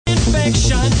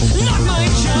perfection. Not my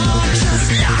job,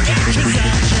 just lock it, 'cause I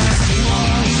just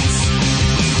want to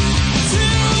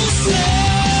say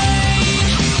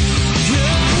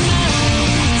goodnight,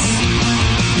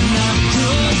 not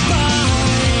goodbye.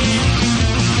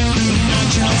 I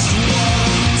just want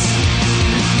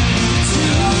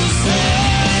to say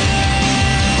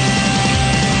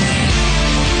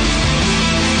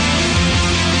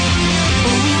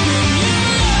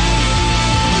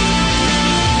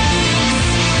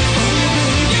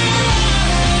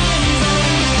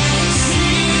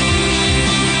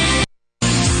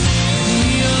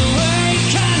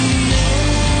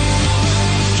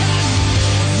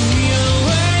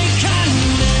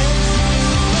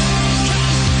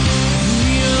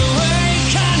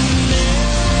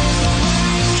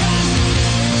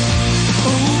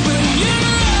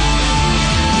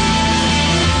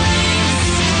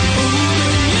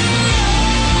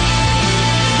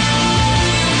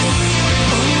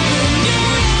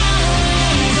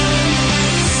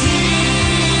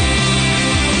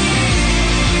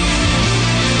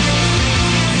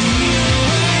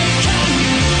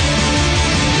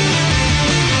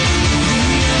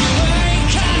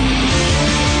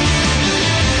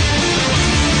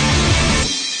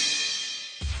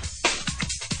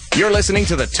You're listening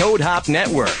to the Toad Hop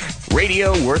Network,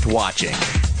 radio worth watching.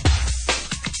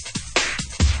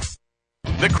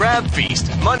 The Crab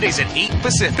Feast, Mondays at 8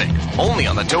 Pacific, only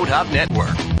on the Toad Hop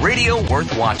Network, radio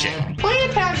worth watching. When are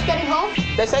your parents getting home?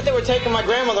 They said they were taking my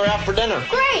grandmother out for dinner.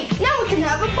 Great! Now we can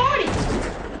have a party!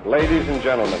 Ladies and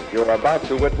gentlemen, you are about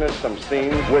to witness some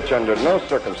scenes which under no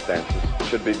circumstances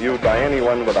should be viewed by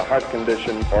anyone with a heart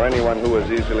condition or anyone who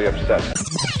is easily upset.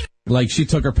 Like, she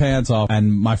took her pants off,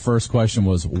 and my first question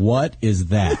was, what is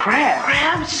that?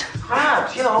 Crabs?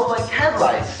 Crabs, you know, like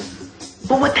headlights.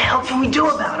 Well, what the hell can we do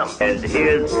about them? And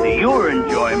here's to your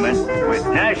enjoyment with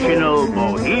National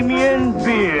Bohemian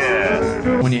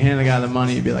Beer. When you hand the guy the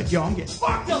money, you'd be like, yo, I'm getting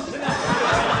fucked up tonight.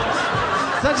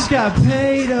 So I just got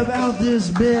paid about this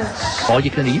bitch. All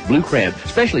you can eat blue crab,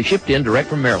 specially shipped in direct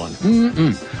from Maryland.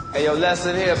 Hey, yo,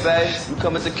 lesson here, babe. You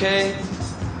coming to King?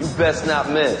 You best not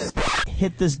miss.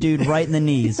 Hit this dude right in the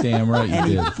knees. Damn right you and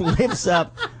did. he flips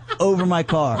up over my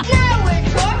car. Now we're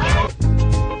talking!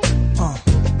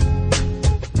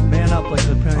 Man up like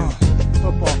the playing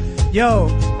football. Yo.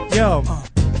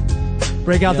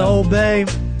 Break out the Old Bay.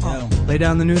 Lay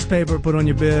down the newspaper, put on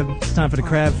your bib. It's time for the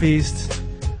Crab Feast.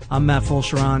 I'm Matt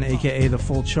Fulcheron, a.k.a. The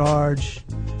Full Charge,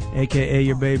 a.k.a.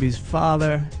 your baby's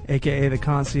father, a.k.a. the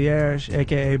concierge,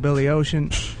 a.k.a. Billy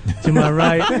Ocean. To my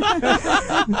right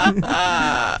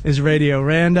is Radio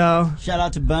Rando. Shout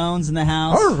out to Bones in the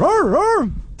house.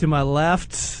 To my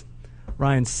left,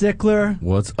 Ryan Sickler.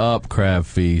 What's up, Crab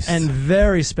Feast? And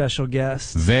very special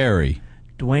guest, Very.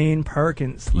 Dwayne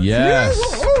Perkins. Yes.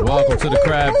 Welcome to the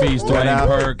Crab Feast, Dwayne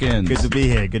Perkins. Good to be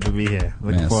here.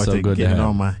 Looking forward so to good getting to have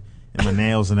on my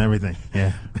nails and everything.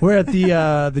 Yeah. We're at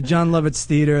the John Lovitz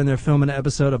Theater, and they're filming an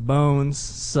episode of Bones.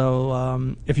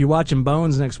 So if you're watching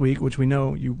Bones next week, which we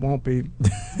know you won't be,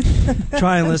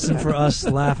 try and listen for us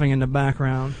laughing in the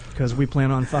background, because we plan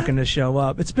on fucking this show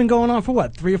up. It's been going on for,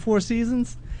 what, 3 or 4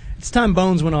 seasons? It's time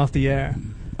Bones went off the air.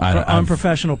 For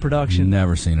unprofessional production.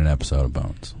 Never seen an episode of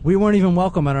Bones. We weren't even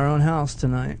welcome at our own house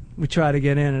tonight. We tried to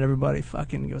get in, and everybody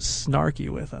fucking goes snarky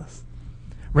with us.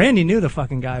 Randy knew the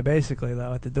fucking guy, basically,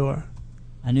 though, at the door.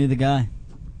 I knew the guy.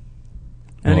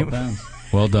 Anyway.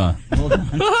 Well done. Well done.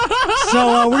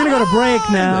 So we're going to go to break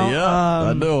now. Yeah,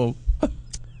 I know.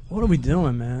 What are we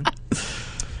doing, man?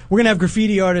 We're going to have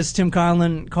graffiti artist Tim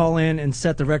Conlon call in and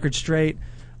set the record straight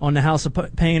on the House of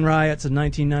Pain riots of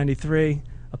 1993.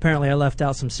 Apparently, I left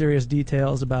out some serious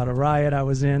details about a riot I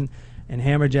was in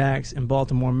Hammerjacks in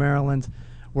Baltimore, Maryland.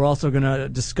 We're also going to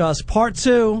discuss part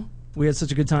 2. We had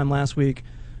such a good time last week.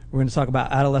 We're going to talk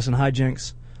about adolescent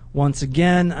hijinks once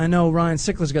again. I know Ryan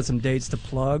Sickler's got some dates to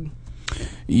plug.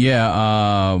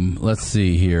 Yeah, let's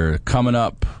see here. Coming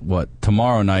up,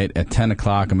 tomorrow night at 10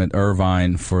 o'clock, I'm at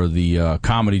Irvine for the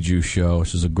Comedy Juice show,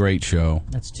 which is a great show.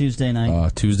 That's Tuesday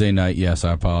night. Tuesday night, yes,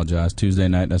 I apologize. Tuesday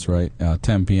night, that's right,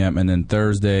 10 p.m. And then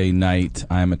Thursday night,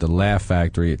 I'm at the Laugh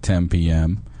Factory at 10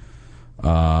 p.m.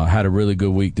 Had a really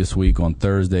good week this week. On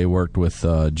Thursday, worked with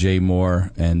Jay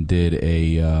Moore and did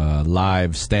a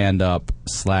live stand-up /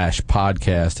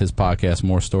 podcast. His podcast,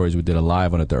 More Stories, we did a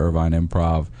live one at the Irvine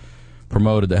Improv.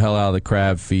 Promoted the hell out of the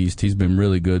Crab Feast. He's been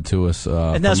really good to us.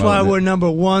 And that's why we're number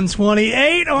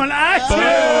 128 on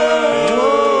iTunes.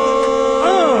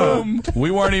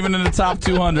 We weren't even in the top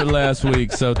 200 last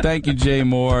week. So thank you, Jay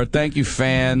Moore. Thank you,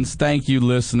 fans. Thank you,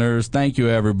 listeners. Thank you,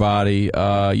 everybody.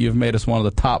 You've made us one of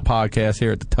the top podcasts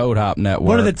here at the Toad Hop Network.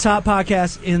 One of the top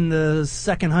podcasts in the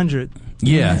second 100.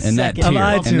 Yeah, and that Of tier.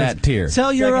 iTunes. And that tier.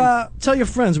 Tell your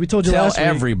friends. We told you Tell last week.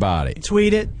 everybody.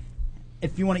 Tweet it.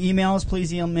 If you want to email us,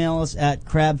 please email us at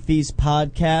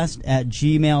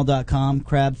crabfeastpodcast@gmail.com.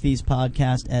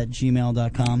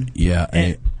 Crabfeastpodcast@gmail.com.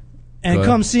 Yeah. And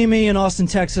come see me in Austin,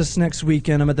 Texas next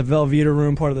weekend. I'm at the Velveeta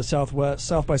Room, part of the South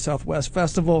by Southwest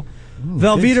Festival.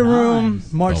 Velveeta Room,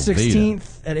 March Velveeta.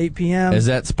 16th at 8 p.m. Is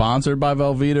that sponsored by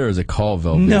Velveeta or is it called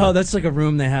Velveeta? No, that's like a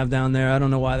room they have down there. I don't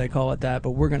know why they call it that,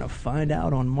 but we're going to find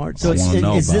out on March 16th.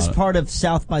 So is this about it. part of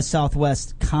South by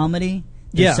Southwest comedy?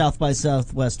 Yeah. South by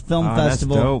Southwest Film Oh, that's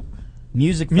Festival. dope.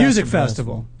 Music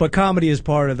Festival. But comedy is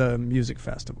part of the music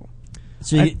festival.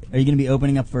 So are you going to be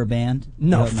opening up for a band?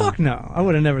 No, Or fuck no. I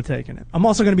would have never taken it. I'm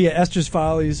also going to be at Esther's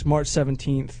Follies March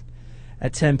 17th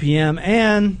at 10 p.m.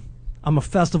 And I'm a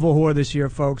festival whore this year,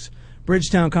 folks.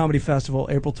 Bridgetown Comedy Festival,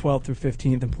 April 12th through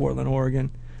 15th in Portland, Oregon.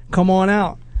 Come on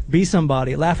out. Be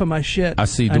somebody. Laugh at my shit. I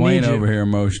see need Dwayne you. over here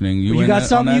motioning. You in got that-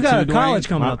 something? on You that got a too, college Dwayne?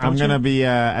 coming up, I'm don't going to you? be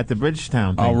at the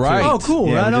Bridgetown thing. All right. too. Oh, cool.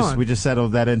 Yeah, Right we just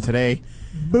settled that in today.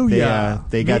 Booyah.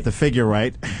 They got the figure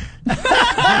right.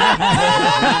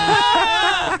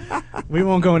 We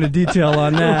won't go into detail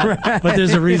on that, but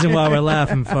there's a reason why we're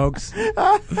laughing, folks.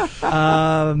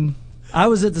 I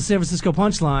was at the San Francisco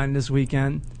Punchline this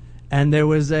weekend, and there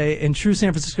was in true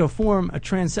San Francisco form, a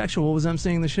transsexual was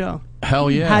emceeing the show.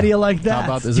 Hell yeah. How do you like that? How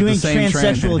about is it doing the same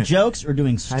transsexual jokes or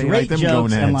doing How do you like straight them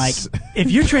jokes and like gonads?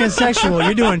 If you're transsexual,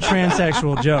 you're doing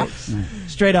transsexual jokes,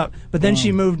 straight up. But then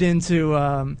she moved into.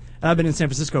 I've been in San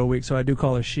Francisco a week, so I do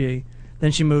call her she.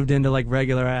 Then she moved into like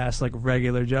regular ass, like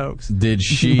regular jokes. Did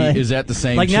she? Is that the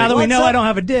same? Like chick? now that we What's know up? I don't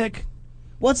have a dick.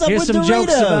 what's up Here's with some Doritos?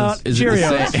 jokes about Is it, Cheerios.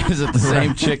 the same, is it the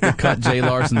same chick that cut Jay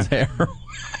Larson's hair?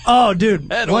 Oh,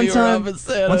 dude! And One we were up time, in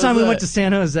San we Jose. went to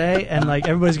San Jose, and like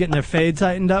everybody's getting their fade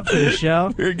tightened up for the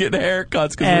show. We were getting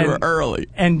haircuts because And- we were early.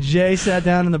 And Jay sat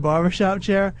down in the barbershop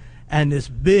chair, and this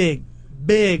big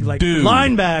like Dude.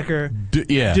 linebacker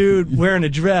Yeah. dude wearing a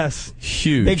dress.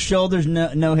 Huge. Big shoulders,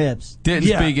 no hips. Didn't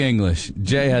Yeah. speak English.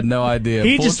 Jay had no idea.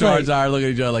 He Full just, charge like- eye looking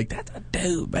at each other like, that's a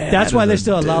dude, man. That's That why is they a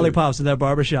still had dude." lollipops at that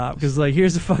barbershop. Because like,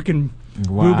 here's the fucking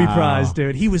Wow. booby prize,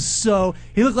 dude. He was so.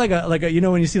 He looked like a you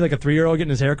know when you see like a 3-year-old getting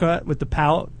his hair cut with the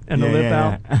pout and the lip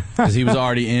out. Because he was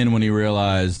already in when he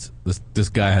realized this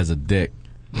guy has a dick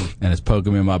and it's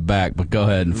poking me in my back. But go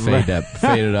ahead and fade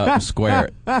it up and square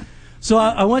it. So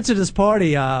I went to this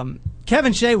party.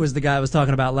 Kevin Shea was the guy I was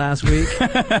talking about last week.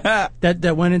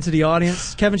 that went into the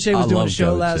audience. Kevin Shea was I doing a love show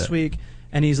Kevin last Shea. week,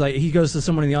 and he's like, he goes to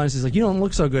someone in the audience. He's like, "You don't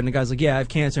look so good," and the guy's like, "Yeah, I have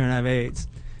cancer and I have AIDS,"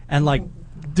 and like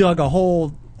dug a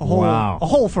hole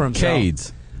for himself.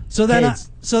 Cades. So then,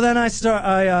 Cades.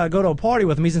 I go to a party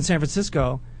with him. He's in San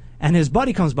Francisco, and his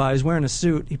buddy comes by. He's wearing a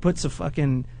suit. He puts a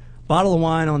fucking bottle of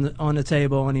wine on the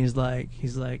table, and he's like,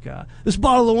 this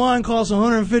bottle of wine costs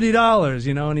 $150,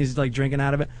 you know, and he's like drinking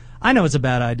out of it. I know it's a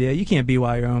bad idea. You can't be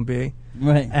while your own be.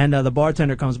 Right. And the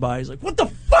bartender comes by. He's like, "What the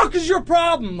fuck is your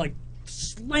problem?" Like,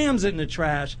 slams it in the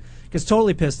trash. Gets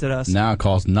totally pissed at us. Now it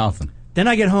costs nothing. Then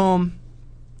I get home.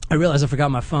 I realize I forgot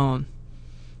my phone.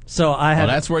 So I had.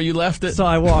 Oh, that's where you left it? So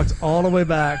I walked all the way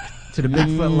back to the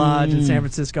Bigfoot Lodge in San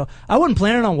Francisco. I wasn't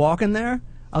planning on walking there.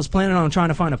 I was planning on trying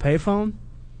to find a payphone.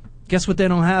 Guess what they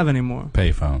don't have anymore?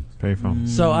 Payphone.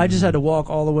 So I just had to walk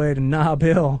all the way to Nob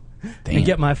Hill Damn. and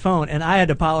get my phone. And I had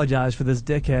to apologize for this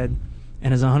dickhead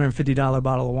and his $150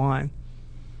 bottle of wine.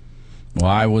 Well,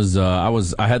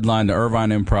 I headlined the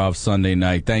Irvine Improv Sunday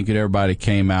night. Thank you to everybody who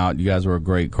came out. You guys were a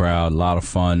great crowd, a lot of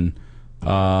fun.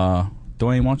 Dwayne,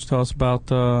 why don't you tell us about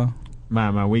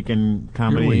my weekend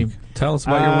comedy. your week? Tell us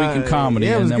about your week in comedy,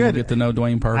 yeah, it and was then good. we'll get to know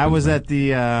Dwayne Perkins. I was man. at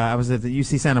the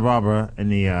UC Santa Barbara in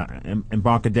the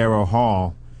Embarcadero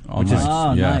Hall, Oh,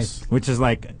 nice. Yes. which is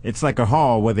like it's like a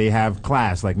hall where they have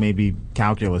class, like maybe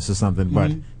calculus or something,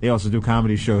 but they also do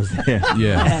comedy shows there.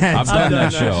 Yeah, I've done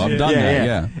that show. I've done that.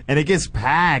 Yeah. And it gets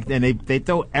packed, and they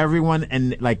throw everyone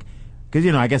and like. Because,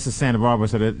 you know, I guess it's Santa Barbara,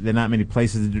 so there are not many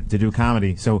places to do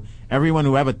comedy. So everyone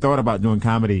who ever thought about doing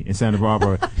comedy in Santa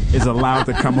Barbara is allowed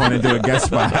to come on and do a guest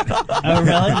spot. Oh,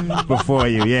 really? Before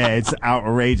you. Yeah, it's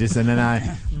outrageous. And then I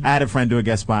had a friend do a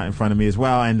guest spot in front of me as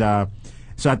well. And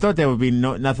so I thought there would be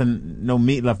no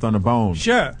meat left on the bone.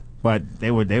 Sure. But they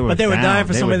were But they were down. dying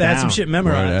for They somebody were that had some down. shit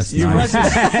memorized. Right,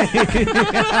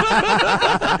 that's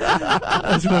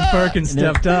That's when Perkins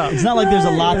stepped up. It's not like there's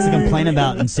a lot to complain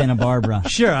about in Santa Barbara.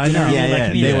 Sure, I know. Yeah, Like,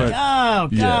 yeah. you're They like, were. oh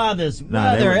God, this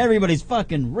Nah, they weather, were- everybody's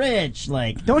fucking rich.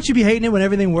 Like, Don't you be hating it when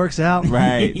everything works out?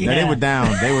 Right. No, they Yeah. were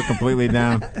down. They were completely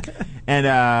down. And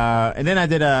then I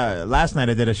did last night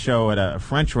I did a show at a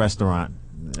French restaurant.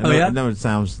 Oh, yeah? I know it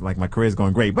sounds like my career's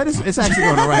going great, but it's actually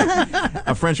going all right.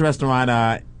 A French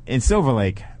restaurant in Silver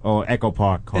Lake, or Echo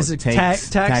Park called Is it Takes.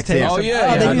 Tax yeah. Oh,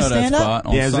 yeah, Oh, they I do know that stand-up? spot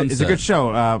on Yeah, it's a Sunset. good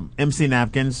show. MC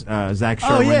Napkins, Zach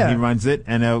Sherman, yeah. he runs it,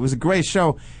 and it was a great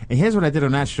show. And here's what I did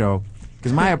on that show,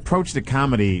 because my approach to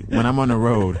comedy when I'm on the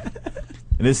road,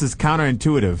 and this is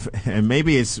counterintuitive, and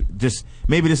maybe this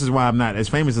is why I'm not as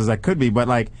famous as I could be, but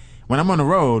like when I'm on the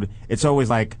road, it's always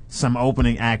like some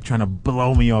opening act trying to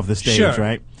blow me off the stage, Sure.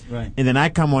 right? Right. And then I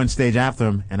come on stage after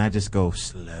him, and I just go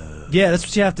slow. Yeah, that's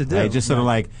what you have to do. Right? Just sort of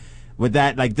like with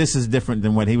that, like this is different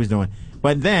than what he was doing.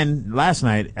 But then last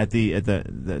night at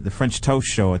the French Toast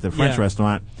show at the French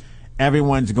restaurant,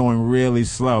 everyone's going really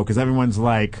slow because everyone's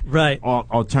like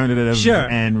alternative Sure.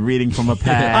 and reading from a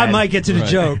pad. I might get to the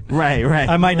joke. Right.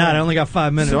 I might not. I only got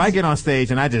 5 minutes. So I get on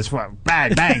stage and I just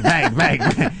bang, bang, bang,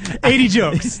 bang. 80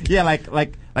 jokes. Yeah, like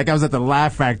I was at the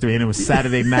Laugh Factory and it was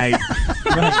Saturday night.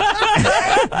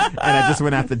 And I just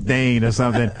went after Dane or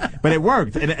something. But it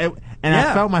worked. And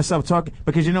I felt myself talking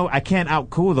because, I can't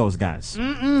out-cool those guys.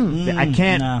 I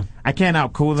can't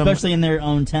out-cool them. Especially in their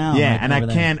own town. Yeah, like and over I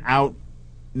there. can't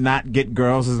not get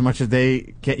girls as much as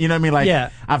they can. You know what I mean?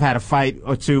 Like, I've had a fight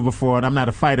or two before, and I'm not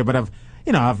a fighter, but I've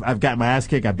got my ass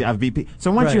kicked. I've beat people.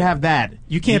 So once Right. you have that,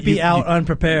 You can't be out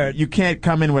unprepared. You can't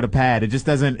come in with a pad. It just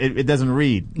doesn't. It doesn't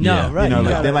read. No, right. You know, You like,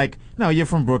 gotta- they're like, no, you're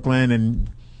from Brooklyn, and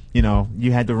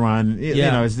you had to run.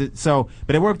 Yeah.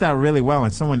 But it worked out really well.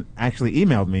 And someone actually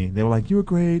emailed me. They were like, "You were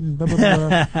great," and blah blah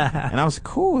blah. And I was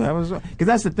cool. That was because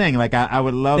that's the thing. Like I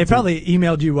would love. They to, probably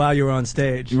emailed you while you were on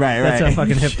stage. Right. That's how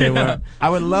fucking hip they were. I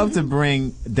would love to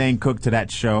bring Dane Cook to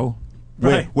that show.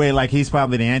 Right. Where like he's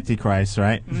probably the Antichrist,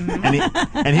 right?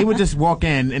 And he would just walk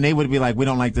in, and they would be like, "We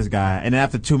don't like this guy." And then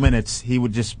after 2 minutes, he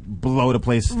would just blow the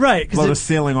place, Right, 'cause blow the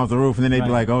ceiling off the roof, and then they'd be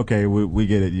like, "Okay, we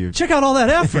get it, you." Check out all that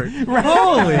effort.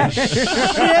 Holy shit.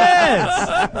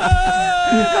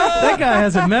 That guy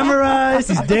has it memorized.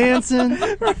 He's dancing.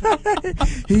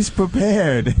 He's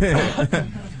prepared.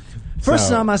 First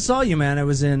So- time I saw you, man, it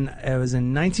was in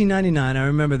 1999. I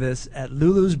remember this at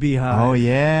Lulu's Beehive. Oh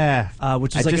yeah,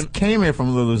 which was I like just came here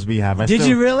from Lulu's Beehive. Did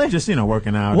you really? Just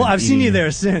working out. Well, and I've seen you eating.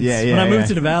 there since. Yeah. When I moved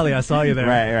to the Valley, I saw you there.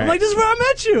 Right. I'm like, this is where I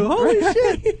met you. Holy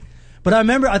shit. But I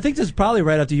remember, I think this was probably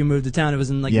right after you moved to town. It was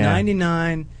in like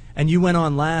 99, and you went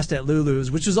on last at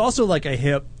Lulu's, which was also like a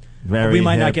hip. Very we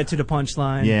might not hip. get to the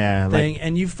punchline thing.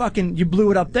 And you blew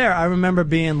it up there. I remember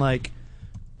being like,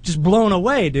 just blown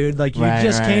away, dude. Like you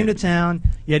just came to town,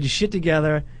 you had your shit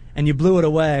together, and you blew it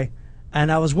away.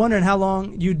 And I was wondering how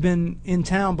long you'd been in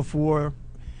town before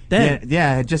then.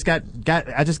 Yeah. I just got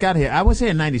here. I was here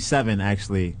in '97,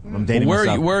 actually. I'm dating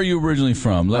myself. Where are you originally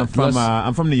from? I'm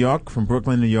from New York, from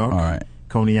Brooklyn, New York. All right.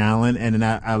 Coney Island, and then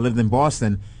I lived in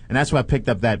Boston, and that's where I picked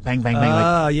up that bang, bang, bang.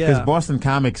 Oh, yeah. Because Boston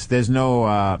comics, there's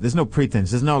no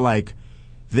pretense. There's no like,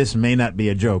 this may not be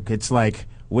a joke. It's like,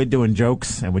 we're doing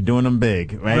jokes and we're doing them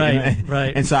big, right?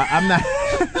 Right. And so I'm not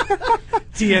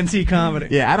TNT comedy.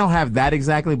 Yeah, I don't have that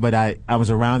exactly, but I was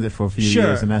around it for a few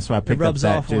years, and that's why I picked up rubs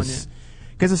that. off on you.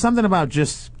 Because it's something about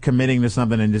just committing to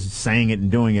something and just saying it and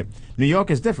doing it. New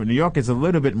York is different. New York is a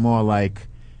little bit more like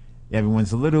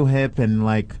everyone's a little hip and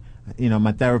like,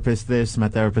 my therapist this, my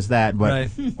therapist that. But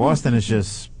Boston is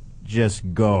just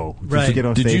go. Just get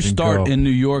on Did stage you start and go. in New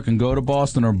York and go to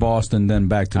Boston, or Boston then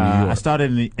back to New York? I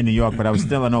started in New York, but I was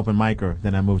still an open micer.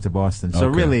 Then I moved to Boston. So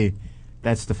Okay. really,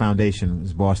 that's the foundation,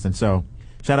 is Boston. So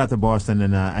shout out to Boston,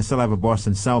 and I still have a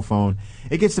Boston cell phone.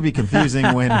 It gets to be confusing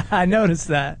when I noticed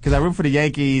that. because I root for the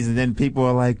Yankees, and then people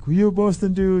are like, "You a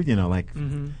Boston dude?"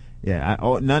 Yeah.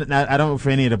 I don't root for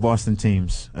any of the Boston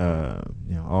teams.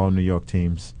 All New York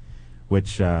teams,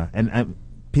 which and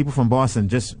people from Boston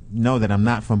just know that I'm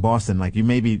not from Boston. Like, you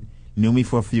maybe knew me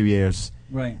for a few years.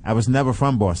 Right. I was never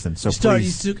from Boston, so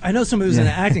please. I know somebody was in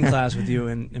an acting class with you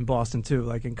in Boston too,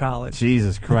 like in college.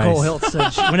 Jesus Christ. Nicole Hilt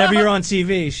said whenever you're on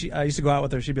TV, I used to go out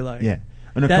with her. She'd be like, Yeah.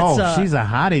 Nicole, That's, she's a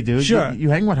hottie, dude. Sure. You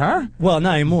hang with her? Well,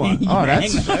 not anymore. Oh,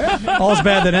 that's All's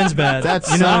bad that ends bad.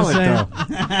 that's you know solid, what I'm saying?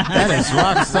 though. That is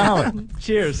rock solid.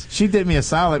 Cheers. She did me a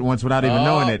solid once without even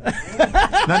knowing it.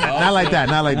 Not like that.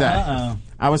 Not like that. Uh-oh.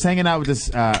 I was hanging out with this.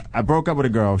 I broke up with a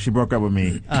girl. She broke up with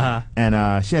me.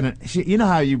 And she you know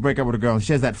how you break up with a girl and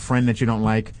she has that friend that you don't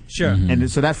like. Sure.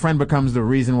 And so that friend becomes the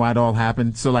reason why it all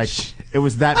happened. So like, it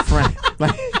was that friend.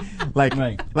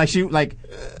 She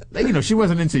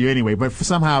wasn't into you anyway, but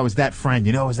somehow it was that friend.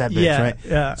 It was that bitch, Yeah, right?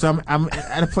 yeah. So I'm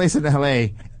at a place in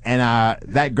L.A. and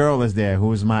that girl is there who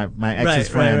was my ex's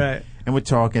friend. Right. And we're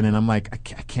talking, and I'm like,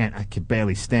 I can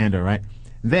barely stand her, right?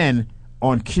 Then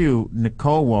on cue,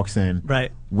 Nicole walks in,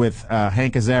 Right. with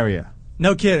Hank Azaria,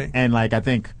 No kidding. and like I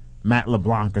think Matt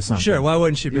LeBlanc or something. Sure. Why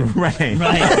wouldn't she be? Right.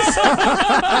 Right.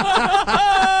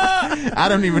 I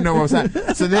don't even know what was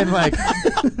happening. So then, like,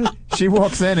 she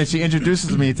walks in and she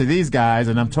introduces me to these guys,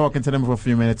 and I'm talking to them for a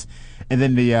few minutes, and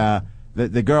then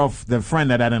the girl, the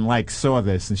friend that I didn't like, saw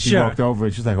this, and she walked over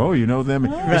and she's like, "Oh, you know them?"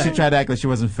 And she tried to act like she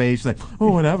wasn't phased. She's like,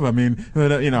 "Oh, whatever. I mean,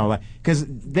 you know, like because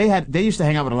they used to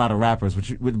hang out with a lot of rappers, which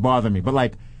would bother me, but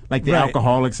like the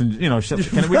alcoholics and we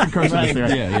can curse on this thing,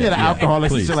 right? The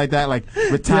alcoholics and shit like that, like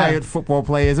retired football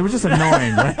players. It was just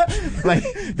annoying, right? Like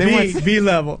B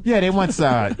level. Yeah, they went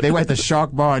to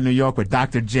Shark Bar in New York with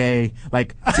Dr. J,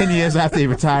 like 10 years after he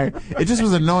retired. It just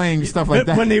was annoying stuff like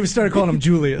that. When they started calling him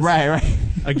Julius. Right.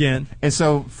 Again. And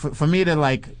so for me to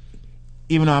like,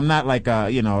 even though I'm not like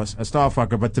a star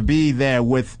fucker, but to be there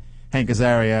with Hank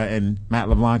Azaria and Matt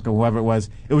LeBlanc or whoever it was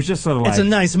just sort of like... It's a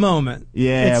nice moment.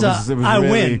 Yeah, it was I really,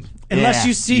 win. Unless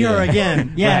you see her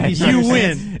again. Yeah, you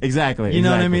win. Exactly. You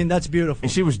know what I mean? That's beautiful.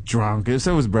 And she was drunk. It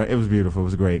was beautiful. It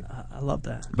was great. I love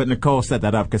that. But Nicole set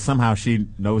that up because somehow she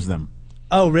knows them.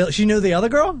 Oh, really? She knew the other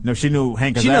girl? No, she knew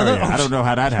Hank Azaria. I don't know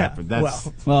how that happened.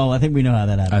 Well, I think we know how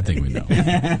that happened. I think we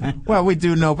know. Well, we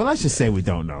do know, but let's just say we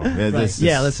don't know. Right. Let's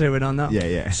say we don't know.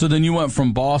 Yeah. So then you went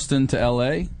from Boston to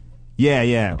L.A.?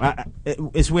 Yeah.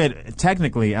 It's weird.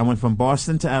 Technically, I went from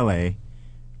Boston to L.A.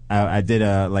 I did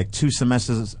like 2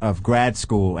 semesters of grad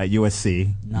school at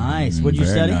USC. Nice. What'd you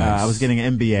study? I was getting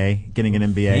an MBA.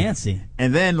 Fancy.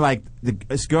 And then like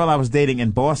this girl I was dating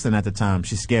in Boston at the time,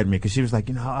 she scared me because she was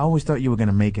like, I always thought you were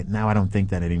gonna make it. Now I don't think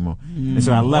that anymore. And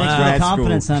so I left grad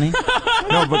confidence, school. honey.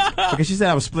 No, but because she said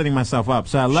I was splitting myself up,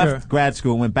 so I left grad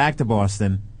school, went back to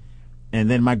Boston, and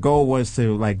then my goal was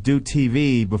to like do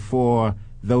TV before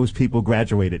those people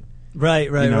graduated.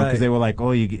 Right. Because they were like,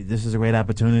 "Oh, this is a great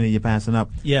opportunity. You're passing up."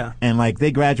 Yeah. And like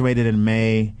they graduated in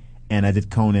May, and I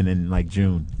did Conan in like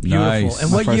June. Beautiful.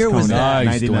 And what year was that?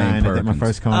 Nice, 99. I did my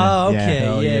first Conan. Oh,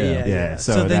 okay. Yeah.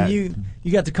 So then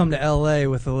you got to come to L.A.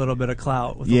 with a little bit of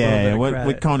clout. With a little bit of credit.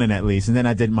 With Conan at least, and then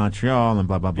I did Montreal and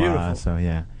blah blah blah. Beautiful. So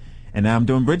yeah, and now I'm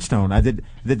doing Bridgestone. I did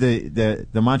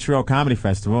the Montreal Comedy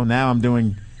Festival. Now I'm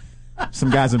doing.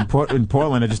 Some guys in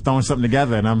Portland are just throwing something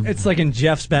together, and It's like in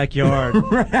Jeff's backyard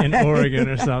in Oregon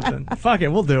or something. Fuck it,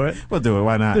 we'll do it. We'll do it.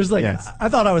 Why not? There's I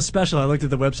thought I was special. I looked at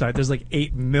the website. There's like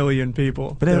 8 million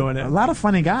people doing it. A lot of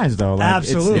funny guys though. Like,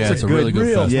 Absolutely, it's a really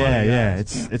good festival. Yeah.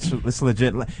 It's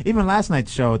legit. Even last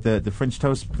night's show at the French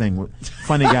Toast thing,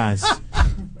 funny guys.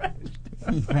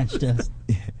 French toast.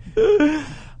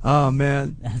 Oh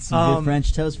man, that's some good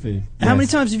French toast food. How many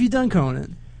times have you done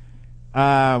Conan?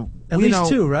 At least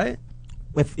 2, right?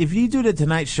 If you do the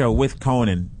Tonight Show with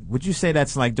Conan, would you say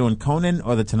that's like doing Conan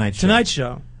or the Tonight Show? Tonight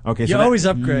Show. Okay, you always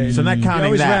upgrade. So not counting you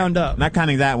always that. Round up. Not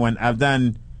counting that one. I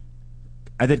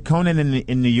did Conan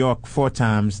in New York 4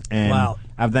 times, and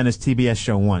I've done his TBS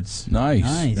show once.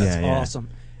 Nice. That's awesome.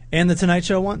 And the Tonight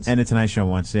Show once? And the Tonight Show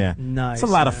once, yeah. Nice. It's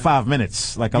a lot of 5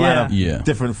 minutes, like a lot of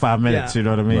different 5 minutes. You know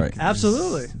what I mean? Right.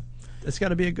 Absolutely. It's got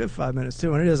to be a good 5 minutes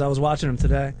too, and it is. I was watching them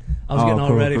today. I was getting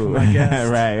all ready for my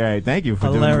guest. Right. Thank you for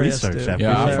doing the research. Dude.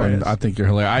 I think you're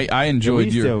hilarious. I enjoyed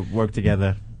we your. We still work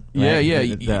together. Yeah.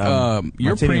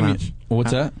 Your premium. Lounge.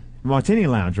 What's that? Martini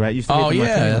Lounge, right? Used to get the Martini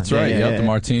that's Lounge. right. Yeah, the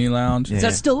Martini Lounge. Is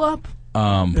that still up?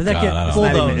 Did that get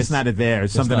bulldozed? It's not there.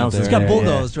 It's something else. It's got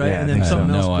bulldozed, right? And then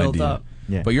something else built up.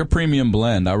 Yeah. But your premium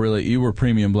blend, you were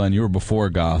premium blend. You were before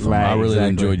Gotham. Right, I really exactly.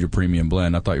 enjoyed your premium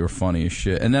blend. I thought you were funny as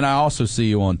shit. And then I also see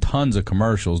you on tons of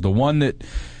commercials. The one that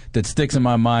sticks in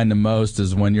my mind the most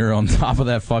is when you're on top of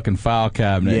that fucking file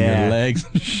cabinet and your legs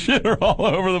and shit are all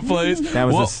over the place. That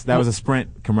was a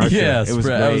Sprint commercial. Yeah, it was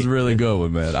that was really good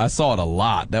one, man. I saw it a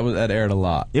lot. That aired a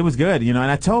lot. It was good, and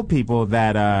I told people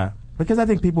that because I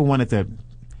think people wanted to,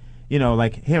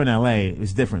 like here in LA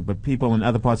it's different, but people in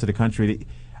other parts of the country,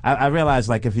 I realized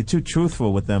like if you're too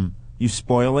truthful with them, you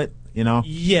spoil it.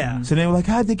 Yeah. So they were like,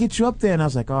 "How'd they get you up there?" And I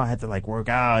was like, "Oh, I had to like work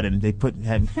out." And they gave me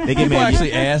People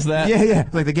actually asked that. Yeah.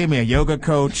 Like they gave me a yoga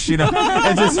coach. And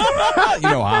just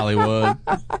Hollywood.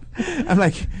 I'm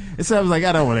like, so I was like,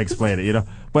 I don't want to explain it.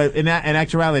 But in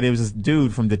actuality, there was this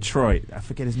dude from Detroit. I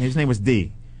forget his name. His name was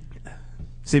D.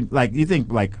 See, like you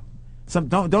think like.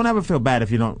 Don't ever feel bad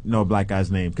if you don't know a black guy's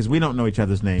name because we don't know each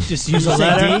other's names. Just use a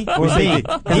letter D or B.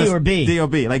 D or B. D or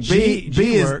B. Like G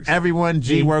is works. everyone.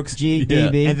 G works. G, D,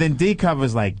 B. And then D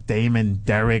covers like Damon,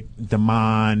 Derek,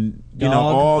 Damon.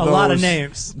 All those. A lot of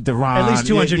names. Deron. At least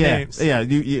 200 names. Yeah.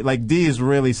 You, like D is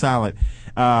really solid.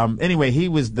 Anyway, he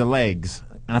was the legs.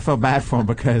 And I felt bad for him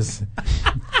because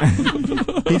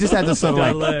he just had to sort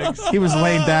of like he was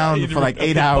laying down for like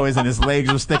 8 hours and his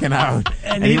legs were sticking out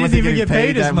and he didn't even get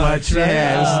paid as much. Right?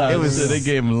 Yeah, it was. They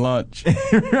gave him lunch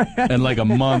and like a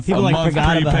month People forgot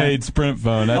prepaid about it. Sprint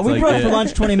phone. That's we brought it for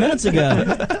lunch 20 minutes ago.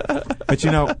 But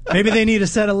you know, maybe they need a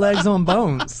set of legs on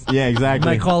bones. Yeah,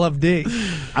 exactly. Might call up D.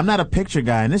 I'm not a picture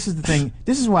guy, and this is the thing.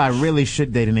 This is why I really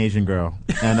should date an Asian girl,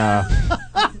 and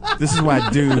this is why I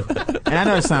do. And I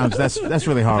know it sounds that's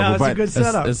really horrible, No, it's but a good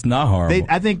setup. It's not horrible.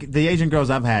 I think the Asian girls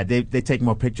I've had, they take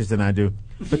more pictures than I do,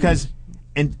 because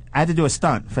and I had to do a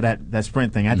stunt for that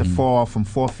sprint thing. I had to fall from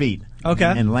 4 feet,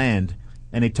 and land,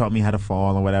 and they taught me how to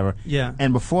fall or whatever. Yeah.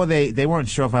 And before they weren't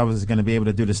sure if I was going to be able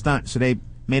to do the stunt, so they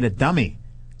made a dummy.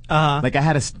 Like I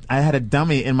had a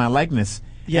dummy in my likeness.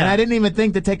 Yeah. And I didn't even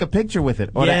think to take a picture with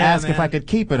it or to ask if I could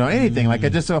keep it or anything. Like I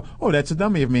just saw, oh, that's a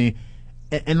dummy of me.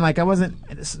 And like I wasn't,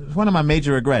 it's one of my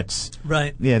major regrets.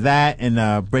 Right. Yeah, that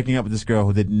and breaking up with this girl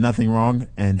who did nothing wrong,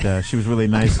 and she was really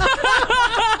nice.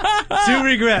 2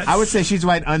 regrets. I would say she's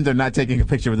right under not taking a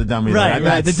picture with the dummy. Right,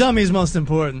 right. The dummy is most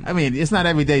important. I mean, it's not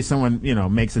every day someone,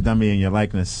 makes a dummy in your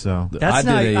likeness, so. That's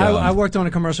not, I worked on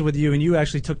a commercial with you, and you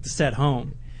actually took the set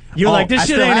home. You were like, this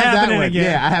shit ain't happening again.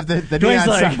 Yeah, I have the Dwayne's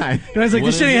neon sign. Dwayne's like,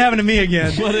 this shit ain't happening to me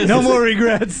again. No more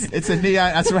regrets. It's a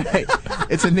neon, that's right.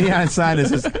 It's a neon sign.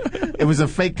 It was a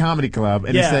fake comedy club,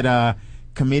 and it said,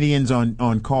 comedians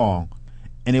on call.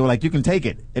 And they were like, you can take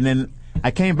it. And then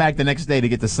I came back the next day to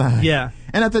get the sign. Yeah.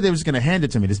 And I thought they were just going to hand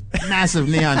it to me, this massive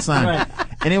neon sign. Right.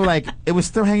 And they were like, it was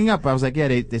still hanging up. I was like, yeah,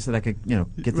 they said I could,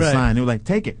 get the sign. They were like,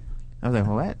 take it. I was like,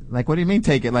 well, what? Like, what do you mean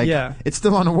take it? Like, it's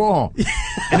still on the wall.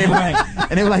 And they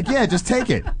were like, yeah, just take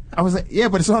it. I was like, yeah,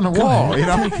 but it's on the wall,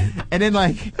 And then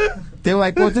like, they were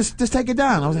like, well, just take it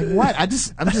down. I was like, what? I'm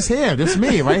just here. This is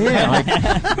me right here. Like,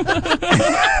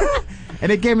 and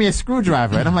they gave me a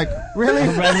screwdriver, and I'm like, really?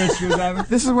 A regular screwdriver?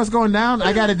 This is what's going down?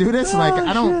 I got to do this? Like,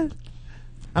 I don't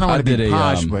want to be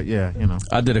posh, but yeah,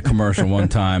 I did a commercial one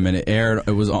time, and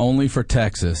it was only for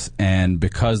Texas, and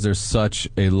because there's such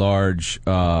a large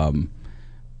Latin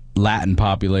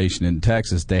population in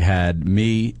Texas, they had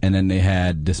me, and then they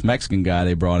had this Mexican guy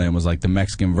they brought in was like the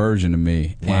Mexican version of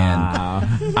me. Wow.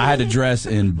 And I had to dress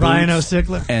in boots Ryan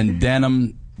O'Sickler and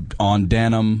denim on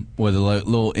denim with a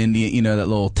little Indian, that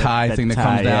little tie thing that tie,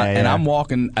 comes down. yeah, And yeah. I'm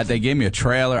walking, they gave me a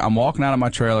trailer. I'm walking out of my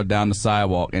trailer down the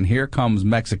sidewalk, and here comes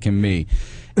Mexican me.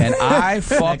 And I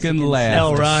fucking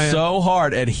laughed so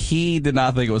hard, and he did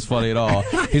not think it was funny at all.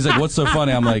 He's like, what's so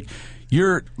funny? I'm like,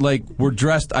 you're like, we're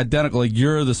dressed identical. Like,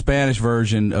 you're the Spanish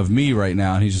version of me right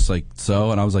now. And he's just like,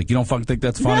 so? And I was like, you don't fucking think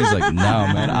that's funny? He's like, no,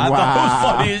 man. I thought it was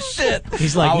funny as shit.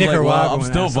 He's like, I was Nicaraguan. Like, well, I'm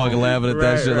still fucking laughing at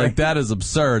that shit. Right. Like, that is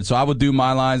absurd. So I would do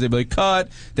my lines. They'd be like, cut.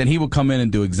 Then he would come in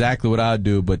and do exactly what I'd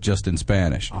do, but just in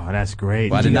Spanish. Oh, that's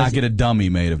great. Well, I did not get a dummy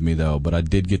made of me, though, but I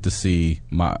did get to see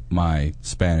my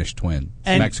Spanish twin,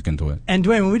 Mexican twin. And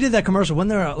Dwayne, when we did that commercial, wasn't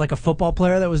there like a football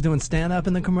player that was doing stand-up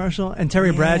in the commercial? And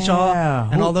Terry Bradshaw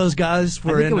and all those guys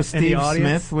were in Steve the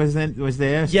audience. Smith was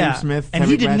there. Yeah. Steve Smith. And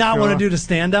Terry he did not Bradshaw. want to do the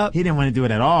stand-up. He didn't want to do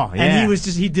it at all. Yeah. And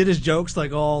he did his jokes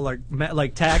like all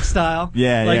like tax style.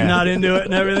 Yeah, like yeah. not into it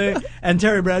and everything. And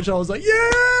Terry Bradshaw was like, yeah,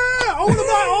 I want to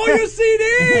buy all your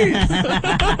CDs.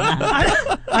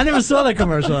 I never saw that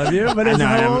commercial of you, but it's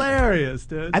hilarious,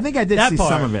 dude. I think I did that see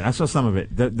part. some of it. I saw some of it.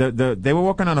 They were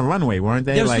working on a runway, weren't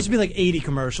they? There was like, supposed to be like 80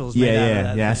 commercials made out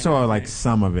of that I thing. saw like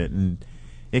some of it, and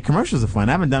commercials are fun.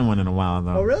 I haven't done one in a while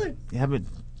though. Oh, really? Yeah, but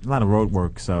a lot of road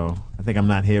work, so I think I'm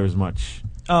not here as much.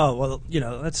 Oh, well,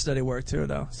 that's steady work too,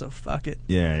 though, so fuck it.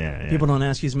 Yeah. People don't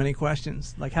ask you as many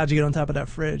questions. Like, how'd you get on top of that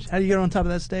fridge? How'd you get on top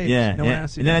of that stage? Yeah, No one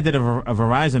asks you and then that. I did a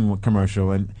Verizon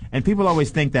commercial, and people always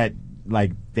think that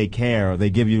like they care or they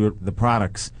give you the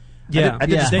products. Yeah, I did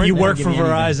the that Sprint- you work give for you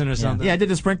anything. Verizon or something. Yeah, I did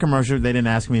the Sprint commercial. They didn't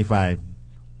ask me if I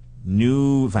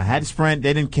had Sprint.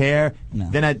 They didn't care. No.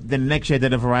 Then the next year I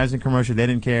did a Verizon commercial. They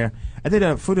didn't care. I did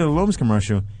a Fruit of the Looms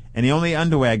commercial, and the only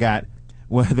underwear I got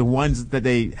were the ones that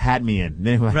they had me in.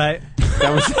 They were like, Right.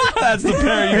 That was That's the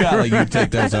pair you got. Like, you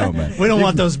take those home, man. We don't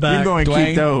want those you back. can go and Dwayne,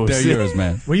 keep those. they're yours,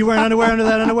 man. Were you wearing underwear under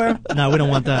that underwear? No, we don't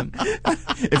want that.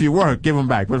 If you weren't, give them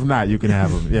back. But if not, you can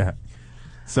have them. Yeah.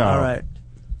 So All right.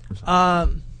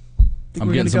 I'm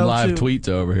getting some live tweets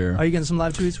over here. Are you getting some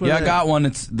live tweets? What Yeah, are I they? got one.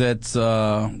 That's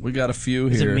we got a few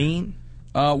Is here. it mean?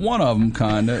 One of them,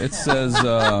 kinda. It says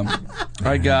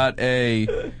I got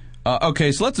a.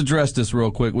 Okay, so let's address this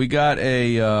real quick. We got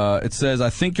a. It says I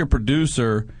think your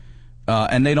producer.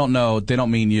 And they don't know, they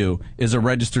don't mean you, is a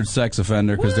registered sex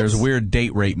offender because there's weird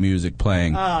date rape music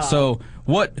playing. So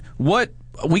what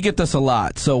we get this a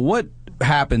lot. So what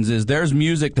happens is there's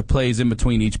music that plays in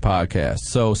between each podcast.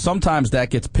 So sometimes that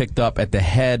gets picked up at the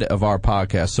head of our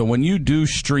podcast. So when you do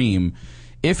stream,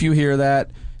 if you hear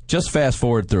that, just fast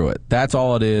forward through it. That's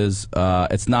all it is.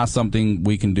 It's not something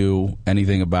we can do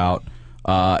anything about.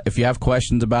 If you have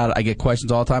questions about it, I get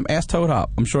questions all the time. Ask Toad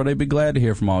Hop. I'm sure they'd be glad to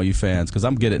hear from all you fans because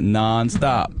I'm getting it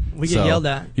nonstop. We get yelled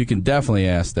at. You can definitely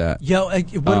ask that. Yo,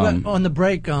 what about on the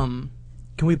break? Can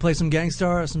we play some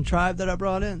Gangstar or some Tribe that I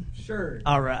brought in? Sure.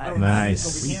 All right.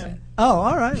 Nice. Oh,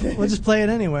 all right. We'll just play it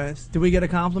anyways. Did we get a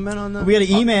compliment on that? We had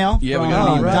an email Yeah, we from got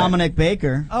an email. Dominic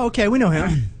Baker. Oh, okay. We know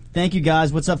him. Thank you,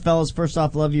 guys. What's up, fellas? First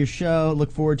off, love your show.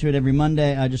 Look forward to it every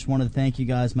Monday. I just wanted to thank you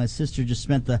guys. My sister just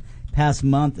spent the past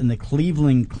month in the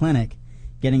Cleveland Clinic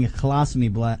getting a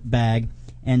colostomy bag,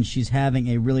 and she's having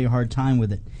a really hard time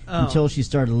with it until she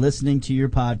started listening to your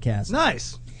podcast.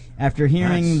 Nice. After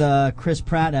hearing the Chris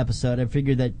Pratt episode, I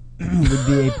figured that would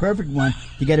be a perfect one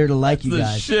to get her to like you The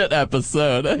guys. shit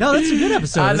episode. No, that's a good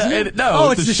episode. Isn't it?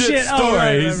 It's a shit story. Oh,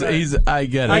 right. I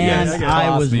get it. And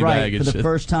I was Colostomy right. bag For and the shit.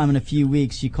 first time in a few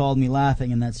weeks, she called me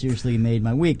laughing, and that seriously made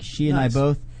my week. She and Nice. I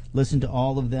both listen to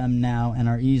all of them now and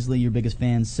are easily your biggest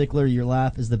fans. Sickler, your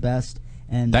laugh is the best,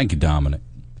 and Thank you, Dominic.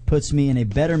 puts me in a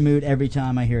better mood every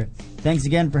time I hear it. Thanks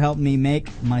again for helping me make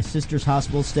my sister's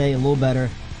hospital stay a little better.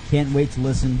 Can't wait to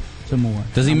listen to more.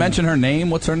 Does he mention her name?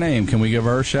 What's her name? Can we give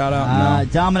her a shout out? No.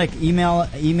 Dominic, email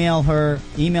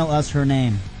us her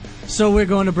name. So we're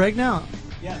going to break now. All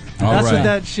That's right. what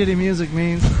that shitty music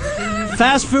means.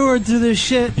 Fast forward through this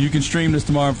shit. You can stream this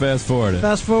tomorrow and fast forward it.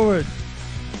 Fast forward.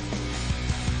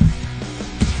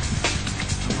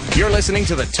 You're listening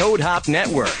to the Toad Hop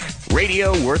Network,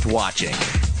 radio worth watching.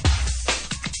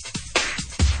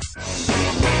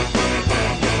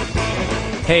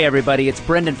 Hey everybody, it's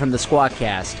Brendan from the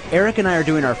Squawkcast. Eric and I are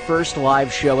doing our first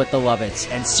live show at the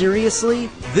Lovitz, and seriously,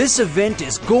 this event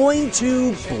is going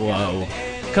to blow.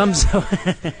 Come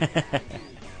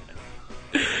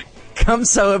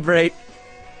celebrate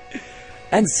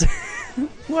and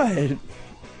what?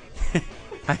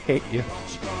 I hate you.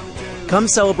 Come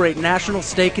celebrate National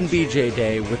Steak and BJ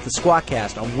Day with the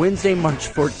Squawkcast on Wednesday, March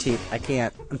 14th. I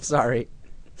can't. I'm sorry.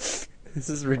 This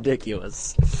is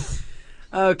ridiculous.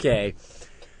 Okay.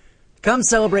 Come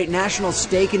celebrate National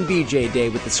Steak and BJ Day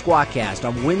with the Squawkcast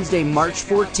on Wednesday, March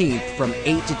 14th from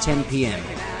 8 to 10 p.m.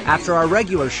 After our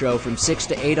regular show from 6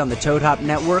 to 8 on the Toad Hop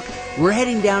Network, we're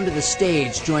heading down to the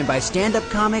stage joined by stand-up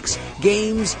comics,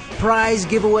 games, prize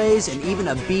giveaways, and even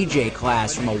a BJ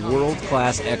class from a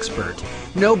world-class expert.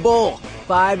 No bull.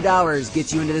 $5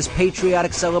 gets you into this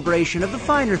patriotic celebration of the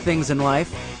finer things in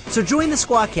life. So join the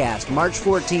Squawkcast March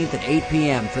 14th at 8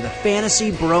 p.m. for the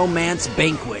Fantasy Bromance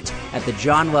Banquet at the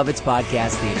John Lovitz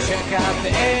Podcast Theater. Check out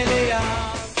the area.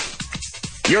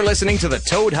 You're listening to the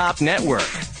Toad Hop Network,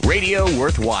 radio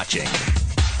worth watching.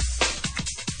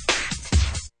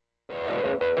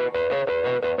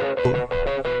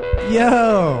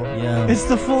 Yo, it's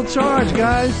the full charge,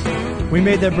 guys. We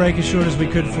made that break as short as we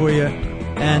could for you.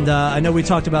 And I know we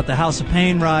talked about the House of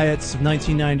Pain riots of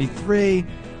 1993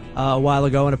 a while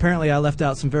ago, and apparently I left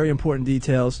out some very important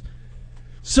details.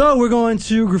 So we're going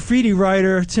to graffiti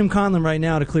writer Tim Conlon right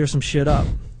now to clear some shit up.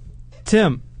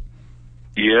 Tim.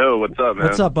 Yo, what's up, man?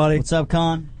 What's up, buddy? What's up,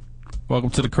 Con? Welcome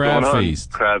to the What's going Crab on?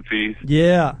 Feast. Crab Feast.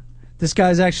 Yeah. This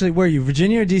guy's actually, where are you,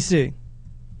 Virginia or D.C.?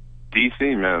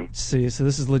 DC, man. See, so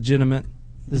this is legitimate.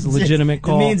 This is a legitimate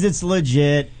call. It means it's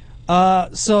legit.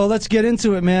 So let's get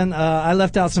into it, man. I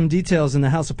left out some details in the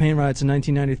House of Pain riots in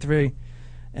 1993,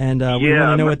 and we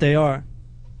want to know what they are.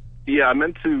 Yeah, I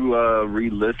meant to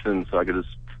re-listen so I could just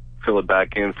fill it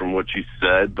back in from what you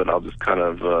said, but I'll just kind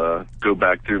of go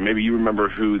back through. Maybe you remember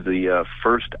who the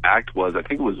first act was. I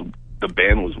think it was, the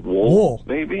band was Wool.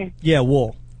 Maybe? Yeah,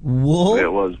 Wool. Wool? Yeah,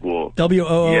 it was Wool.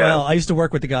 WOOL. Yeah. I used to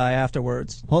work with the guy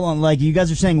afterwards. Hold on, like you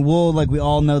guys are saying Wool, like we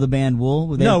all know the band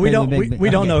Wool? No, we don't. We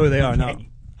don't know who they are. No,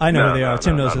 I know who they are.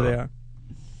 Tim knows who they are.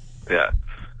 Yeah.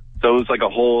 So it was like a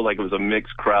whole, like it was a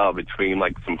mixed crowd between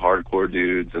like some hardcore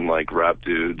dudes and like rap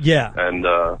dudes. Yeah. And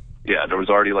yeah, there was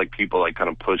already like people like kind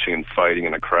of pushing and fighting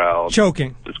in the crowd.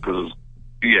 Choking. Just because it was,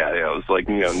 yeah, it was like,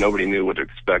 you know, nobody knew what to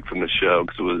expect from the show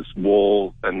because it was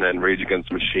Wool and then Rage Against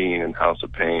the Machine and House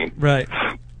of Pain. Right.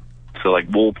 So like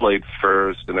Wool played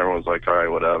first and everyone was like, all right,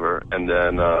 whatever. And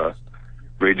then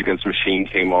Rage Against the Machine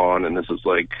came on and this was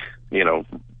like, you know,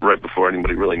 right before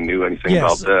anybody really knew anything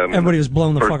about them. Everybody was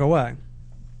blown the fuck away.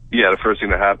 Yeah, the first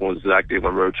thing that happened was Zach De La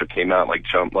Rocha came out, like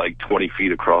jumped like 20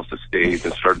 feet across the stage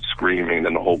and started screaming,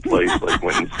 and the whole place like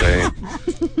went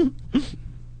insane.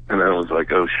 And I was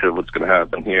like, oh shit, what's gonna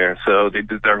happen here? So they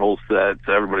did their whole set,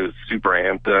 so everybody was super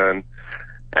amped then.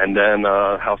 And then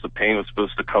House of Pain was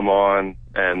supposed to come on,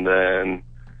 and then,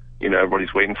 you know,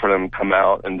 everybody's waiting for them to come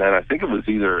out, and then I think it was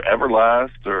either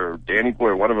Everlast or Danny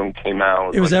Boy, one of them came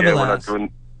out. It was like, Everlast. Yeah, we're not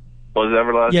doing, was it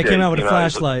Everlast? Yeah, it came out with a you know,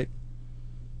 flashlight.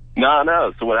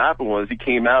 No. So what happened was he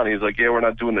came out and he was like, yeah, we're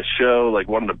not doing the show. Like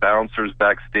one of the bouncers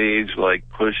backstage, like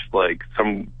pushed like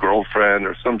some girlfriend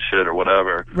or some shit or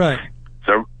whatever. Right.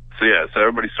 So So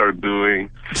everybody started booing,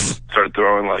 started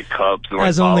throwing like cups and like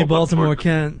As only bottles up Baltimore towards-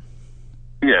 can.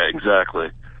 Yeah, exactly.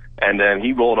 And then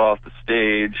he rolled off the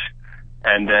stage,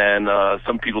 and then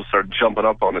some people started jumping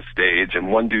up on the stage,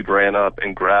 and one dude ran up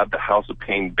and grabbed the House of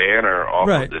Pain banner off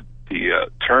Right. of the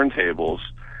turntables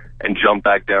and jumped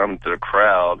back down into the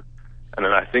crowd. And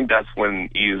then I think that's when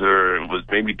either it was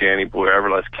maybe Danny Boy or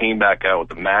Everlast came back out with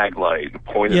the mag light and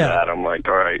pointed Yeah. at him like,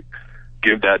 all right,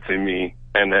 give that to me.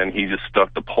 And then he just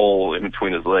stuck the pole in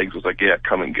between his legs, was like, yeah,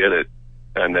 come and get it.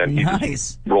 And then he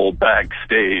just rolled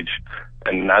backstage.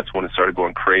 And that's when it started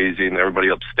going crazy, and everybody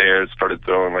upstairs started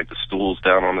throwing like the stools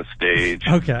down on the stage.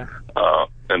 Okay.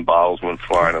 And bottles went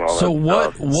flying and all So that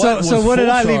what? stuff. What? So was what did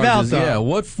Full I leave out, Charge's- though? Yeah.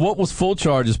 What was Full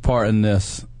Charge's part in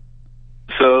this?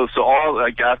 So all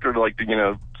like after like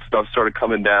the, stuff started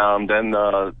coming down, then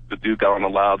the dude got on the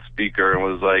loudspeaker and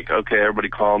was like, okay, everybody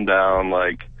calm down,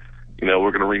 like,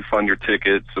 we're gonna refund your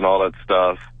tickets and all that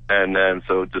stuff. And then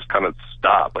so it just kind of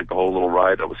stopped, like the whole little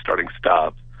riot that was starting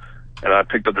stopped. And I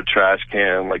picked up the trash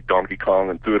can like Donkey Kong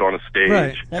and threw it on the stage.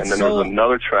 Right. And That's then there was so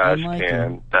another trash unlike can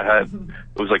him. that had,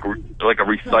 it was like a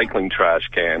recycling trash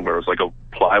can where it was like a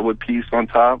plywood piece on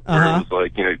top where it was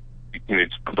like, you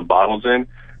just put the bottles in.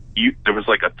 There was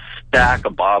like a stack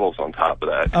of bottles on top of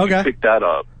that. Okay. You picked that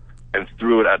up and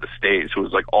threw it at the stage. So it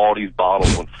was like all these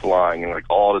bottles went flying and like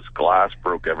all this glass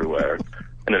broke everywhere.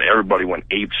 And then everybody went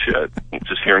ape shit,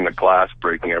 just hearing the glass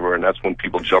breaking everywhere. And that's when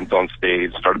people jumped on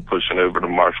stage, started pushing over to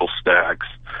Marshall Stacks.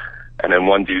 And then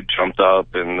one dude jumped up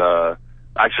and,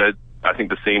 actually, I think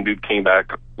the same dude came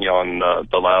back, on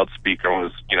the loudspeaker and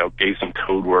was, gave some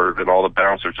code word, and all the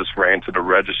bouncers just ran to the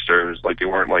registers. Like they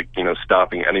weren't like,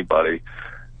 stopping anybody.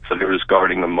 So they were just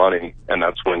guarding the money. And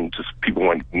that's when just people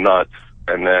went nuts.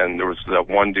 And then there was that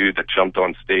one dude that jumped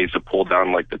on stage to pull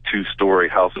down like the 2-story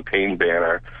House of Pain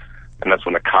banner. And that's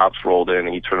when the cops rolled in, and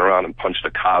he turned around and punched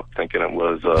a cop thinking it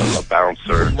was a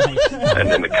bouncer. And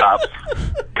then the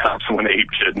cops went ape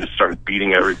shit and just started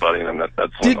beating everybody. And then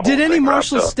that's when the Did whole any thing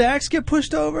Marshall wrapped up. Stacks get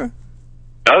pushed over?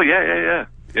 Oh, yeah.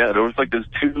 Yeah, there was like those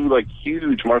 2 like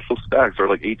huge Marshall Stacks that are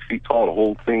like 8 feet tall. The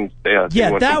whole thing, they Yeah,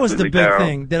 went that was the big completely down.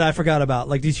 thing that I forgot about.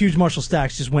 Like these huge Marshall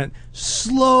Stacks just went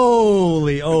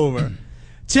slowly over.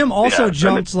 Tim also Yeah,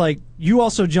 jumped you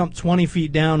also jumped 20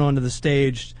 feet down onto the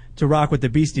stage to rock with the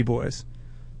Beastie Boys.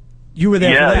 You were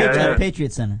there for that, right?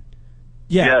 Patriot Center.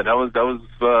 Yeah, that was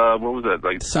what was that?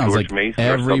 Like Sounds George like Mason or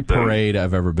every something. parade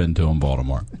I've ever been to in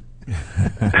Baltimore.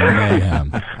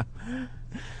 Mayhem.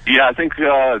 Yeah, I think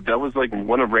that was like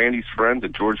one of Randy's friends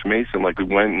at George Mason. Like we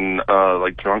went and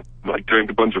drank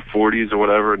a bunch of 40s or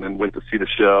whatever, and then went to see the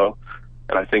show.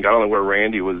 And I don't know where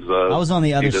Randy was. I was on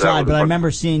the other either that side, or but I the-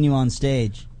 remember seeing you on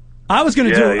stage. I was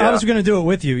gonna do it. Yeah. I was gonna do it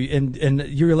with you, and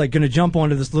you were like gonna jump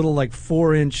onto this little like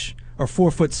 4-inch or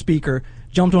 4-foot speaker.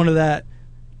 Jumped onto that,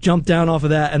 jumped down off of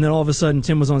that, and then all of a sudden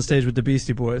Tim was on stage with the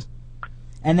Beastie Boys.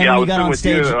 And then I when you was got sitting on with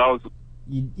stage, you, and I was.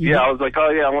 I was like, oh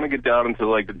yeah, I want to get down into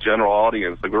like the general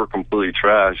audience. Like we were completely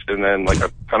trashed, and then like I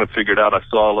kind of figured out. I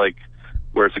saw like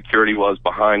where security was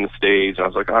behind the stage, and I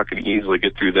was like, oh, I can easily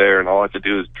get through there, and all I have to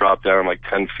do is drop down like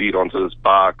 10 feet onto this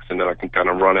box, and then I can kind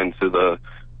of run into the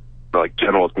like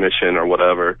general admission or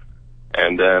whatever.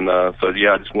 And then I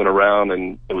just went around,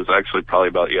 and it was actually probably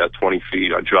about 20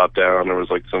 feet. I dropped down. There was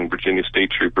like some Virginia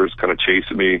State troopers kind of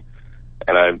chasing me,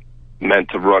 and I meant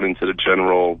to run into the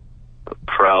general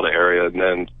crowd area and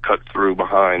then cut through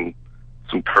behind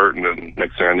some curtain, and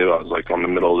next thing I knew I was like on the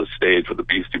middle of the stage with the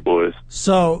Beastie Boys.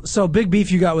 So big beef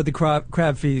you got with the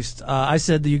crab feast. I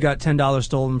said that you got $10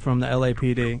 stolen from the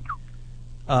LAPD.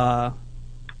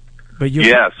 But you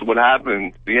So what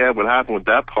happened with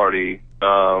that party,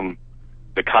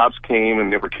 the cops came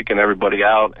and they were kicking everybody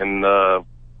out, and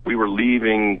we were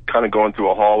leaving, kind of going through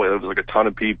a hallway. There was like a ton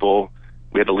of people.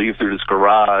 We had to leave through this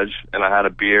garage, and I had a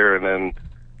beer, and then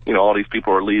all these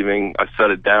people were leaving. I set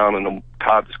it down, and the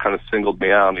cop just kind of singled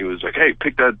me out. And he was like, hey,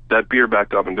 pick that beer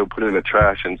back up and go put it in the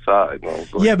trash inside. And I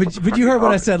was like, yeah, but you heard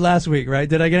what I said last week, right?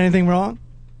 Did I get anything wrong?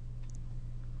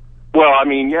 Well, I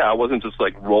mean, I wasn't just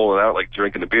like rolling out, like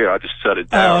drinking the beer. I just set it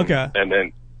down. Oh, okay. And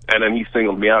then he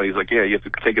singled me out. He's like, yeah, you have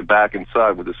to take it back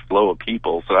inside with this flow of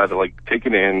people. So I had to like take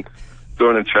it in, throw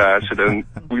it in the trash, and then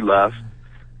we left.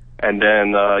 And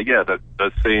then,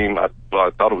 the same, I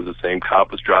thought it was the same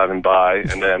cop was driving by,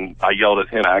 and then I yelled at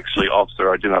him, actually,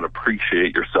 officer, I do not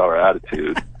appreciate your sour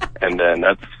attitude. And then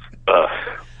that's,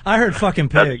 I heard fucking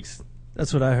pigs.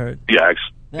 That's what I heard. yeah,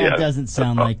 actually. that doesn't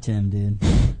sound like Tim, dude.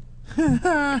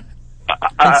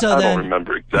 I so then- don't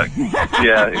remember exactly.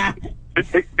 Yeah,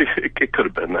 it could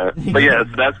have been that. But yeah,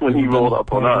 so that's when he rolled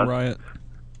up on us. Riot.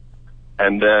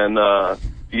 And then,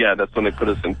 that's when they put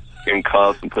us in in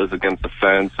cuffs and put us against the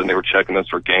fence, and they were checking us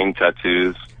for gang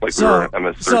tattoos, like we were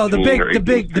MS-13 So the or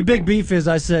 18. big beef is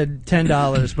I said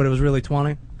 $10, but it was really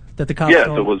 20. That the cops Yeah,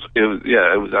 told so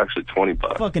it was actually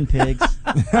 $20. Fucking pigs.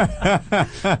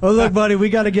 Well, look, buddy, we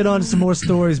got to get on to some more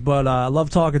stories, but I love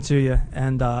talking to you,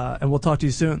 and we'll talk to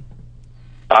you soon.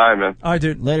 All right, man. All right,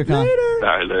 dude. Later, Con. Later. All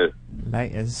right, later.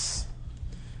 Laters.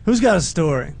 Who's got a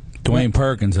story? Dwayne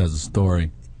Perkins has a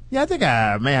story. Yeah, I think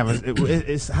I may have.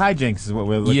 It's hijinks is what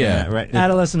we're looking Yeah. at, right?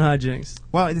 Adolescent hijinks.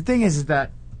 Well, the thing is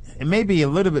that it may be a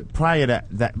little bit prior to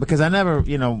that because I never,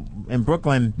 in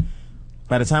Brooklyn,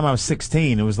 by the time I was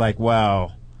 16, it was like,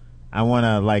 well, I want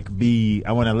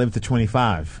to live to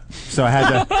 25. So I had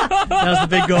to. That was the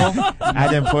big goal. I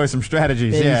had to employ some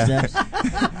strategies. Baby yeah.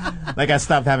 steps. Like I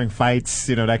stopped having fights,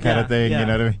 that kind of thing. yeah. You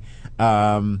know what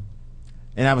I mean?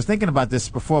 And I was thinking about this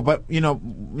before, but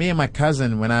me and my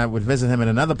cousin, when I would visit him in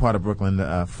another part of Brooklyn,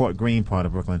 the Fort Greene part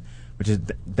of Brooklyn, which is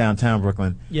downtown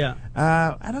Brooklyn. Yeah.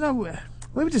 I don't know.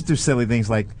 We would just do silly things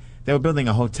like they were building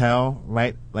a hotel,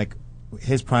 right? Like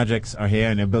his projects are here,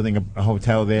 and they're building a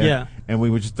hotel there. Yeah. And we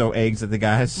would just throw eggs at the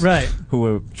guys, Right. who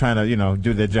were trying to,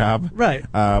 do their job. Right.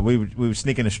 We would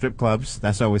sneak into strip clubs.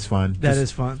 That's always fun. That is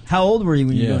fun. How old were you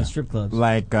when you Yeah. go to strip clubs?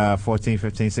 Like 14,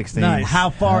 15, 16. Nice. How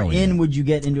far Hell yeah. in would you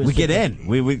get into a We strip get club? in.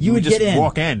 We You would just get in.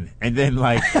 walk in, and then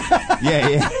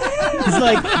yeah. It's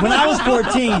like when I was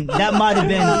 14, that might have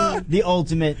been the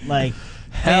ultimate Hell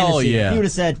fantasy. yeah. He would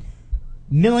have said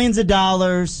millions of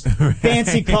dollars,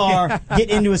 fancy car, get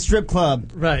into a strip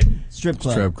club. Right. Strip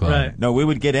club. Strip club. Right. No, we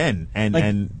would get in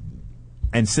and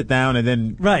sit down, and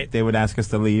then they would ask us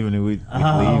to leave, and we'd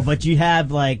Oh, leave. but you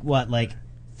have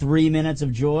 3 minutes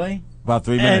of joy? About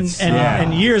 3 minutes.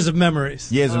 And years of memories.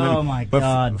 Years of Oh, memories. my But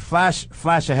God.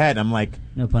 flash ahead. I'm like,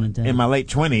 No pun intended. in my late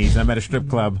 20s, I'm at a strip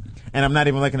club, and I'm not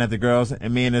even looking at the girls.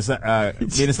 And me and this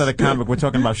other comic, we're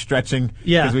talking about stretching.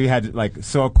 Yeah. Because we had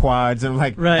sore quads, and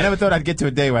Right. I never thought I'd get to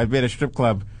a day where I'd be at a strip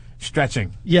club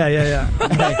stretching. Yeah.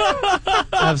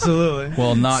 Absolutely.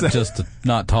 Well,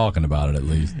 not talking about it at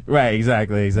least. Right,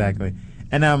 exactly.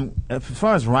 And as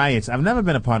far as riots, I've never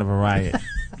been a part of a riot,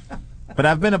 but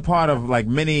I've been a part of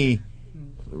many,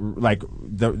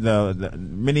 the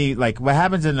many what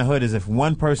happens in the hood is if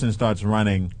one person starts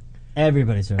running,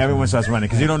 everyone starts running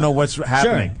because you don't know what's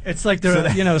happening. It's like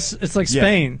it's like Yeah.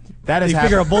 Spain. That is you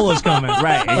figure a bull's coming.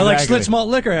 Right, Or like exactly. Schlitz malt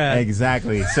liquor ad.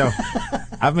 Exactly. So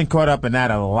I've been caught up in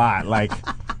that a lot,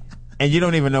 and you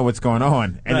don't even know what's going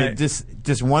on, and Right. it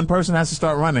just one person has to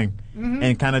start running Mhm.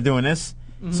 and kind of doing this.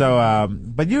 Mhm. So,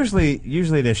 but usually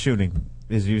they're shooting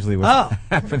is usually what's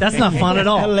happening. That's not fun at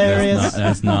all. Hilarious.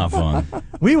 That's not fun.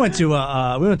 We went to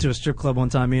a strip club one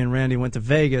time. Me and Randy went to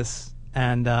Vegas,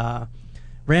 and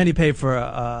Randy paid for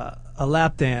a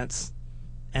lap dance,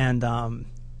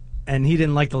 and he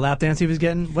didn't like the lap dance he was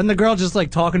getting. Wasn't the girl just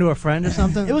talking to a friend or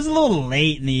something? It was a little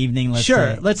late in the evening. Let's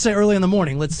say. Let's say early in the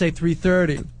morning. Let's say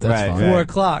 3:30, That's fine. 4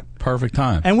 o'clock. Perfect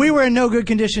time. And we were in no good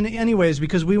condition anyways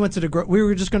because we went to we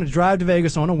were just going to drive to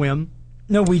Vegas on a whim.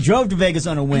 No, we drove to Vegas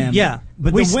on a whim. Yeah,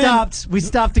 but we the whim- stopped. We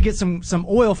stopped to get some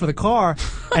oil for the car,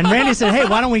 and Randy said, "Hey,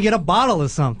 why don't we get a bottle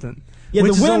of something?" Yeah,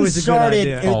 Which the is whim always a good started.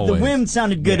 idea. The whim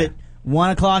sounded good at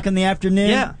 1 o'clock in the afternoon.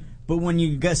 Yeah. But when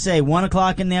you say 1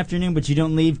 o'clock in the afternoon, but you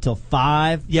don't leave till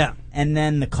 5. Yeah. And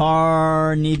then the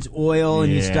car needs oil,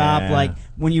 and you stop. Yeah.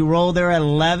 When you roll there at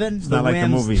 11, It's not like the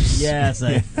whim's- movies. Yeah, it's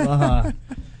like fuck.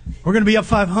 We're gonna be up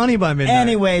 500 by midnight.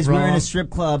 Anyways, we're in Wrong. a strip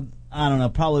club. I don't know,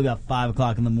 probably about 5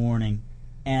 o'clock in the morning,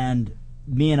 and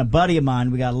me and a buddy of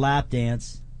mine, we got a lap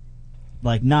dance.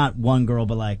 Not one girl,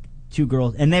 but 2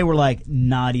 girls, and they were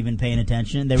not even paying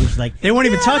attention. They were just They weren't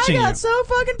even touching I got you. so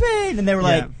fucking paid, and they were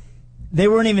Yeah. they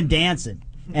weren't even dancing,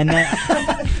 and then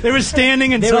They were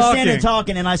standing and they talking. were standing and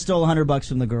talking, and I stole $100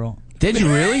 from the girl. Did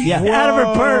you really? Yeah. Out of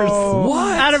her purse.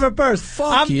 What? Out of her purse.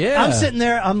 Fuck yeah. I'm sitting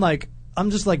there. I'm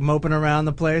just moping around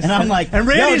the place, And I'm like, and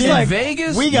Randy's yo, like, In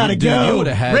Vegas? we gotta Dude, go. You would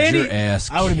have had Randy- your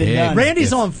ass I would've been kicked. done.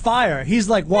 Randy's on fire. He's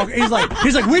like, He's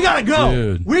like, we gotta go.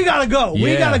 Dude. We gotta go.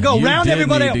 We Yeah, gotta go. you Round did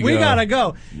everybody need up. to We go. gotta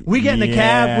go. We get in the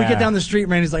cab. We Yeah. get down the street.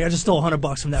 Randy's like, I just stole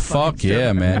 $100 from that. Fuck fucking yeah,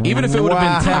 stripper." man. Even if it would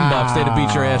have been $10, they'd have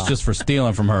beat your ass just for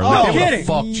stealing from her. Like, they would have kidding.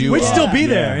 fucked you We'd up. still be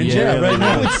there in jail right I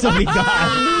now. would still be gone.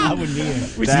 I wouldn't be here.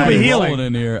 We'd still be Daddy healing. rolling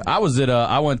in here.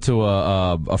 I went to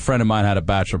a friend of mine had a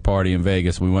bachelor party in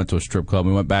Vegas. We went to a strip club.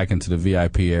 We went back into the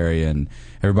VIP area, and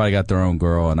everybody got their own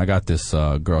girl. And I got this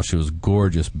girl. She was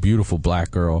gorgeous, beautiful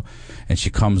black girl, and she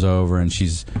comes over and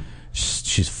she's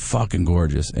She's fucking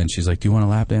gorgeous, and she's like, "Do you want a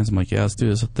lap dance?" I'm like, "Yeah, let's do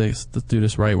this. Let's do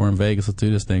this right. We're in Vegas. Let's do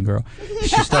this thing, girl."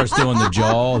 She starts doing the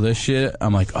jaw, this shit.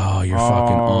 I'm like, "Oh, you're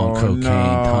fucking on cocaine,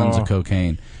 tons of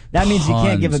cocaine." That means you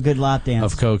can't give a good lap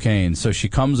dance. Of cocaine. So she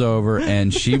comes over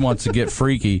and she wants to get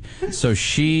freaky. So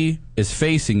she is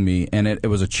facing me, and it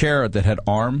was a chair that had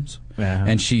arms,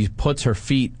 and she puts her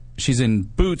feet. She's in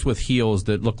boots with heels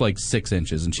that look like 6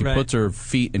 inches, and she puts her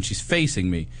feet, and she's facing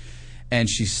me. And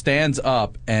she stands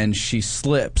up and she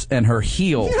slips, and her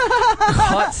heel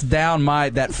cuts down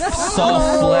that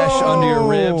soft flesh under your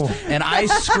ribs, and I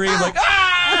scream like,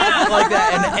 "Ah!" like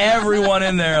that, and everyone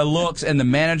in there looks, and the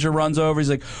manager runs over. He's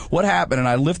like, "What happened?" And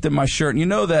I lifted my shirt, and you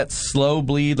know that slow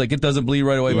bleed, like it doesn't bleed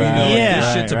right away, but you know, like,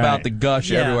 this shit's about to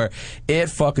gush everywhere. It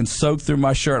fucking soaked through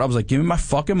my shirt. I was like, "Give me my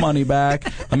fucking money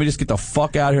back. Let me just get the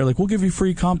fuck out of here." Like, "We'll give you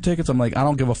free comp tickets." I'm like, "I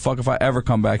don't give a fuck if I ever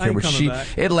come back here." But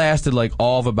it lasted like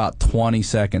all of about 20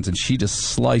 seconds, and she just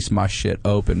sliced my shit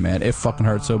open, man. It fucking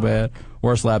hurt so bad.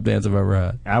 Worst lap dance I've ever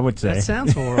had. I would say. That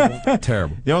sounds horrible.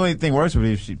 Terrible. The only thing worse would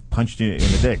be if she punched you in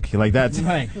the dick. You're like, that's...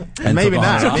 Right. And maybe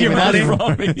not. Took your money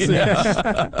from me.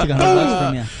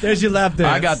 There's your lap dance.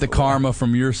 I got the karma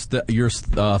from your theft.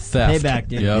 Payback,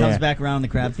 dude. Yep. Comes back around the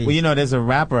crab feast. Well, you know, there's a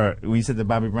rapper, when you said the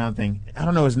Bobby Brown thing, I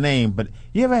don't know his name, but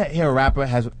you ever hear a rapper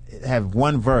have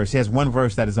one verse? He has one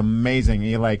verse that is amazing,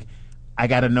 and you're like, I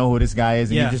got to know who this guy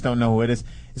is, and you just don't know who it is.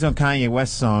 It's on Kanye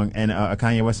West song, and a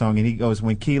Kanye West song, and he goes,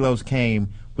 "When kilos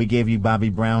came, we gave you Bobby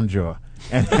Brown jaw."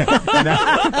 And it's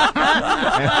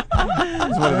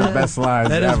one of the best lines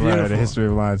ever in the history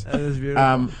of lines. That is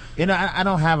beautiful. You know, I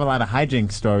don't have a lot of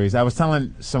hijinks stories. I was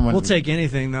telling someone... We'll take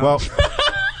anything, though. Well...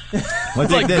 Well,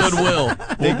 like Goodwill.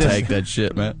 We'll take that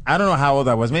shit, man. I don't know how old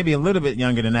I was. Maybe a little bit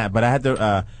younger than that. But I had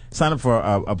to sign up for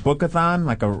a bookathon,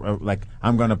 like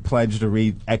I'm going to pledge to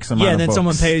read X amount of books. Yeah, and then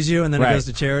someone pays you, and then it goes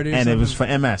to charity. And it was for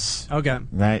MS. Okay.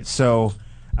 Right. So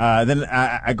then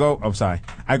I go. I'm sorry.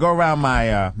 I go around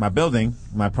my building,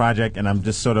 my project, and I'm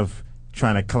just sort of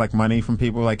trying to collect money from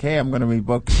people. Like, hey, I'm going to read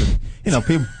books. And, you know,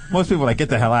 most people are like, get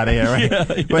the hell out of here, right?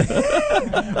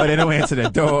 But they don't answer their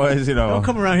doors, you know. Don't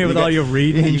come around here with all your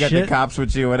reading and you got shit. the cops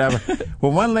with you, whatever.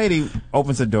 Well, one lady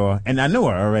opens the door, and I knew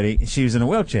her already. She was in a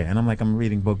wheelchair, and I'm like, I'm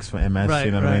reading books for MS,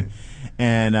 you know what I mean?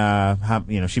 And,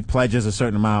 you know, she pledges a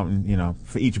certain amount, and, you know,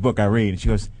 for each book I read. And she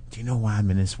goes, "Do you know why I'm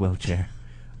in this wheelchair?"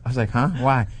 I was like, huh?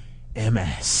 Why?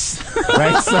 MS.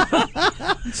 Right?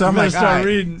 So I'm like, start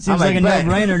reading. Seems like a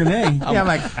no-brainer to me. Yeah, I'm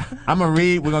like, I'm going to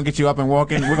read. We're going to get you up and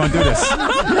walking. We're going to do this. You know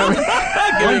what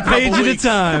I mean? One page at a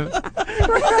time.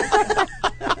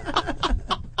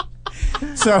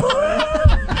 So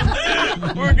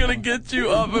we're gonna get you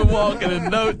up and walking in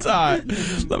no time.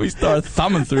 Let me start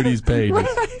thumbing through these pages.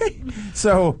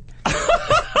 So,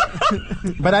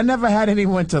 but I never had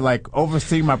anyone to like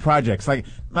oversee my projects. Like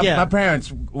my parents,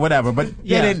 whatever. But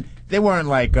they weren't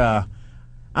like.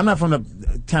 I'm not from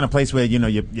the kind of place where you know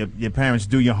your parents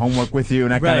do your homework with you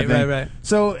and that kind of thing. Right.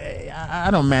 So I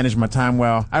don't manage my time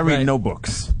well. I read no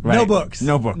books. Right? No books.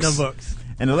 No books. No books.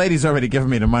 And the lady's already given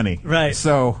me the money. Right.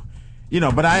 So, you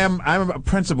know, but I'm a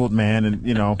principled man, and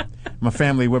you know, my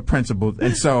family we're principled,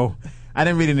 and so I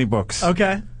didn't read any books.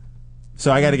 Okay.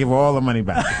 So I got to give all the money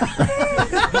back.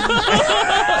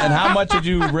 And how much had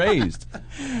you raised?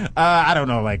 I don't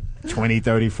know, like 20,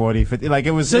 30, 40, 50. Like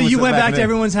it was. So it was you went back in to the-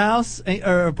 everyone's house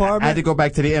or apartment? I had to go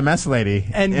back to the MS lady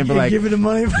and be like, give her the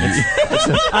money.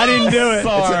 I didn't do it.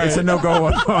 It's a no-go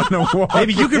on the wall.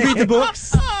 Maybe you could read the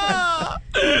books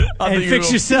and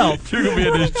fix yourself. You're gonna be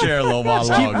in this chair a little while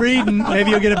Just keep longer. reading. Maybe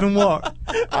you'll get up and walk.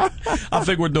 I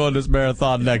think we're doing this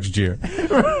marathon next year.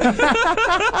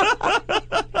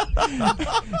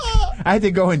 I had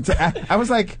to go into. I was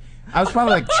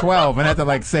probably like 12, and I had to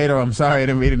like say to her, "I'm sorry, I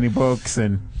didn't read any books."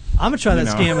 And I'm gonna try that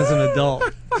you know. scam as an adult.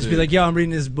 Just be like, "Yo, I'm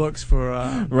reading his books for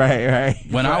right."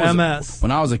 When for I was MS.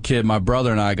 when I was a kid, my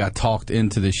brother and I got talked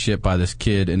into this shit by this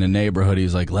kid in the neighborhood. He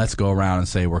was like, "Let's go around and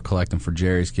say we're collecting for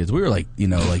Jerry's kids." We were like,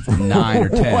 9 or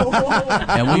 10.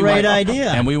 And Great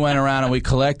idea. And we went around and we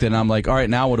collected. And I'm like, "All right,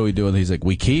 now what do we do?" And he's like,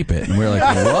 "We keep it." And we were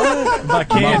like, "What?" My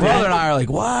brother and I are like,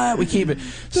 "What? We keep it."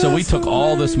 So we took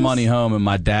all this money home, and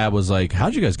my dad was like,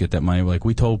 "How'd you guys get that money?" We're like,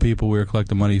 "We told people we were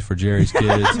collecting money for Jerry's kids."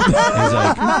 And he's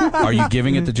like, "Are you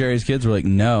giving it to Jerry's kids?" We're like,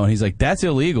 "No." And he's like, "That's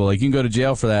illegal. Like, you can go to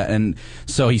jail for that." And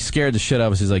so he scared the shit out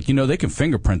of us. He's like, "They can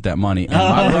fingerprint that money." And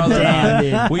my brother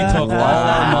and I, we took all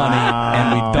our money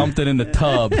and we dumped it in the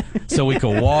tub so we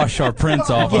could wash our prints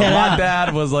off. And my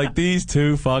dad was like, "These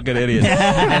two fucking idiots."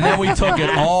 And then we took it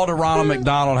all to Ronald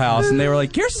McDonald House, and they were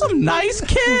like, "You're some nice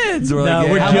kids." We're No, like,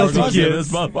 we're "Yeah, guilty we're kids."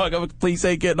 This motherfucker, police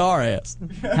ain't getting our ass.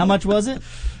 How much was it?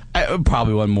 It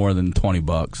probably wasn't more than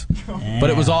 $20, but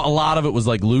it was a lot of it was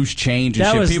like loose change and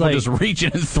That shit. was People like- just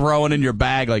reaching and throwing in your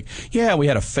bag. Like, yeah, we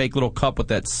had a fake little cup with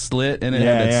that slit in it.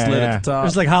 Had that slit at the top. It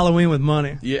was like Halloween with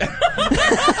money. Yeah,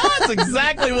 that's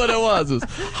exactly what it was. It was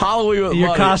Halloween with Your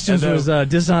money. costumes And then was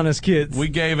dishonest kids. we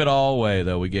gave it all away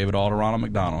though. We gave it all to Ronald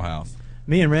McDonald House.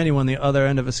 Me and Randy won the other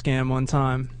end of a scam one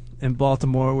time in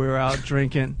Baltimore. We were out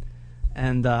drinking,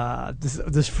 and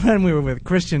this friend we were with,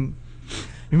 Christian.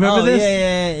 You remember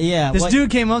this? Yeah. This What- dude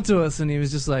came up to us and he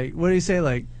was just like, "What did he say?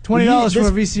 Like $20 for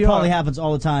a This VCR?" probably happens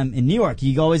all the time in New York.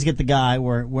 You always get the guy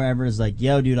wherever is like,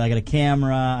 "Yo, dude, I got a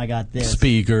camera. I got this."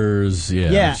 Speakers,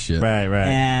 yeah. Shit. Right.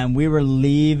 And we were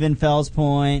leaving Fells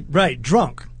Point. Right,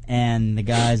 drunk. And the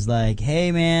guy's like,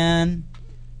 "Hey, man,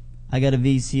 I got a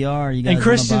VCR. You guys And wanna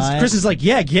Christian's buy it?" Christian's like,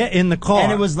 "Yeah, get in the car."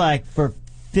 And it was like for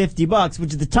 $50,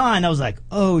 which at the time I was like,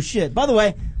 "Oh shit!" By the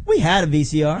way, we had a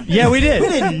VCR. Yeah, we did. We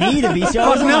didn't need a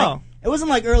VCR. Fuck no. It wasn't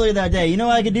like earlier that day. You know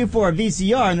what I could do for a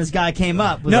VCR? And this guy came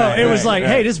up. No, it was like,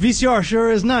 "Hey, this VCR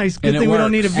sure is nice. Good And it thing we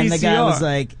don't works." need a VCR." And the guy was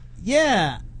like,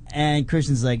 "Yeah." And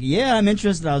Christian's like, "Yeah, I'm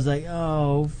interested." I was like,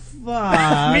 "Oh,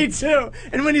 fuck." "Me too."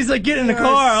 And when he's like, "Get in the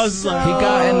car," I was like,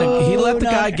 He let the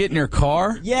guy get in your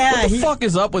car? Yeah, What the fuck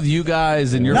is up with you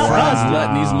guys and your Not friends us.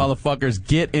 letting these motherfuckers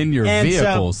get in your And so-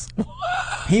 vehicles?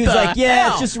 He was like, "Yeah,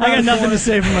 it's just I got around the nothing corner." to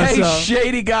say for Hey, myself.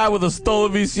 shady guy with a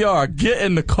stolen VCR, get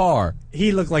in the car.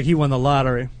 He looked like he won the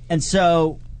lottery. And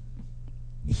so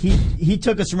he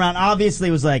took us around. Obviously,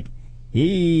 it was like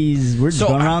we're just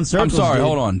going around circles. I'm sorry, dude.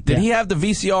 hold on. Did he have the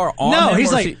VCR on No, him, he's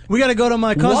or like, is he- "We got to go to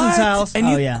my cousin's What? house. And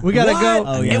you- We got to What? go."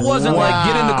 Oh, yeah. It wasn't like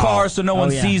get in the Wow. car so no one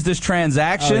Oh, yeah. sees this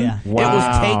transaction. Oh, yeah. It was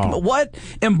Wow. take what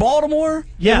in Baltimore?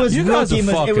 Yeah. It was You guys are rookie.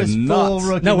 fucking It was full nuts.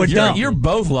 rookie. No, we're mistake. dumb. You're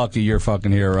both lucky you're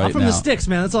fucking here right I'm from now. the sticks,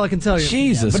 man. That's all I can tell you.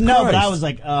 Jesus But no, Christ. but I was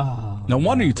like, oh. No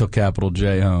wonder you took Capital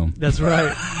J home. That's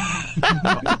right.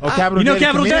 Oh, Capital You know J, the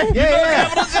Capital J? comedian? Yeah.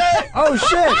 Capital J. Oh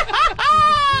shit.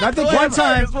 I think One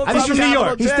time, he's from New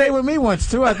York. He stayed with me once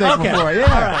too. I think Okay. before. Yeah.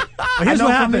 All right. Well, I here's know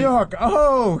what from happened. New York.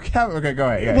 Oh, okay, go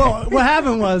ahead. Yeah. Well, what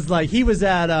happened was like he was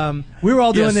at we were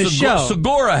all doing this show.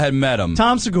 Segura had met him.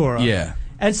 Tom Segura. Yeah.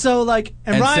 And so like,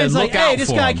 and And Ryan's said, like, "Look "Hey, out this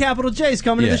for guy him." Capital J is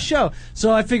coming to Yeah. the show."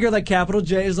 So I figured like Capital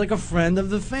J is like a friend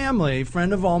of the family,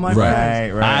 friend of all my Right.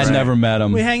 friends. Right, I right. never met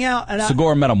him. We hang out, and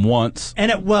Segura met him once.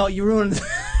 well, you ruined.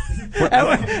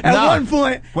 at No. one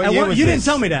point, What year was you didn't this?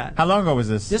 tell me that. How long ago was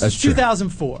this? This That's is true.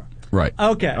 2004. Right.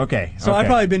 Okay. Okay, So I've okay.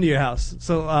 probably been to your house.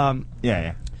 So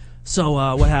Yeah. So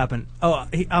what happened? Oh,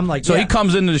 I'm like, So yeah. he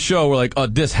comes into the show. We're like, oh,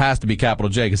 this has to be Capital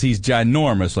J because he's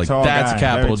ginormous. Like, Tall that's guy,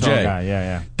 Capital very tall J. guy,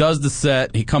 yeah. Does the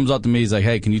set. He comes up to me. He's like,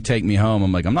 hey, can you take me home?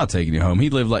 I'm like, I'm not taking you home. He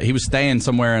lived like he was staying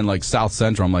somewhere in like South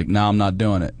Central. I'm like, no, I'm not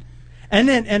doing it. And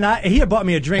then he had bought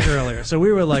me a drink earlier, so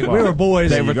we were like we were boys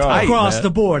They were tight, across man. the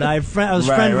board. I was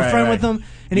friend with him,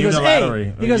 and he goes, Unilaterally.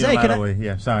 "Hey," he goes, "Hey, can I?" Unilaterally.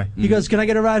 Yeah, sorry. He goes, "Can I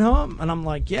get a ride home?" And I'm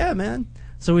like, "Yeah, man."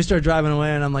 So we started driving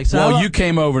away, and I'm like, "So how Well, long-" you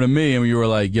came over to me and you were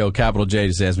like, yo, Capital J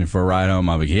just asked me for a ride home.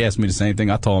 I'm like, he asked me the same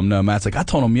thing. I told him no. Matt's like, I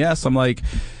told him yes. I'm like,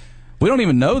 we don't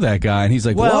even know that guy. And he's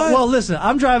like, what? Well, listen,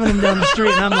 I'm driving him down the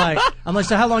street, and I'm like,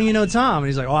 "So how long you know Tom?" And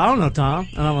he's like, "Oh, I don't know Tom."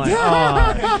 And I'm like,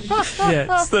 "Oh, shit."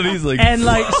 So he's like, And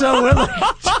like, so we're like,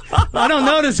 I don't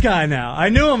know this guy now. I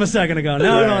knew him a second ago.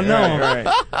 Now I don't know him.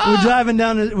 Right.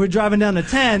 We're driving down to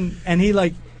 10, and he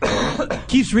like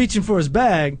keeps reaching for his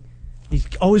bag. He's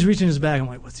always reaching in his bag. I'm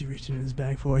like, what's he reaching in his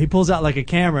bag for? He pulls out like a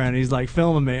camera and he's like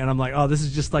filming me, and I'm like, oh, this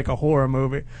is just like a horror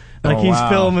movie. Like Oh, he's wow.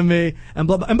 filming me, and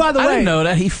blah, blah. And by the I way, didn't know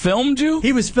that. He filmed you?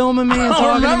 he was filming me and I don't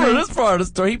talking remember to me. this part of the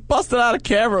story. He busted out a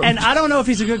camera. And I don't know if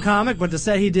he's a good comic, but the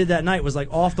set he did that night was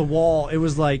like off the wall. It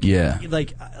was like, Yeah.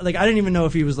 like I didn't even know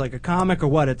if he was like a comic or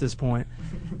what at this point.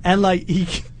 And like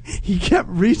he kept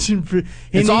reaching for.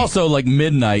 It's also like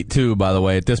midnight too, by the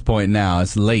way. At this point now,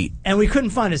 it's late. And we couldn't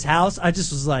find his house. I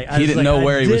just was like, He didn't know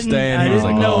where he was staying. I He was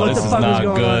didn't like, know "Oh, what this the is fuck was not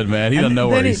going good, on. man. He And doesn't know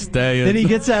then where he's staying." Then he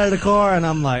gets out of the car, and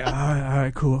I'm like, all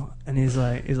right, cool. And he's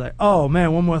like, oh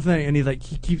man, one more thing. And he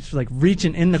keeps like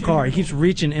reaching in the car. He keeps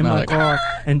reaching in I'm my like, car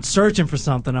and searching for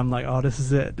something. I'm like, oh, this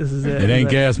is it. This is it. It ain't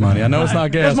He's gas money. I know it's not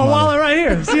like, gas There's my money. wallet right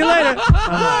here. See you later.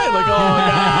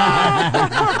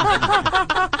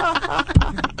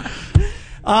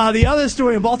 The other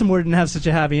story in Baltimore didn't have such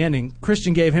a happy ending.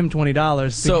 Christian gave him $20.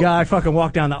 The So- guy fucking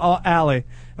walked down the alley,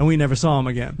 and we never saw him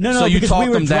again. No, So you because talked we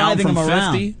were him down driving from him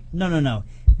around. 50? No.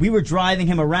 We were driving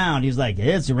him around. He was like,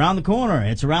 "It's around the corner.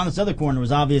 It's around this other corner." It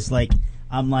was obvious. Like,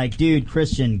 I'm like, dude,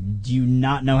 Christian, do you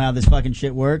not know how this fucking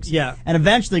shit works? Yeah. And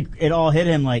eventually, it all hit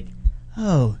him. Like,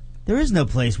 oh, there is no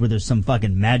place where there's some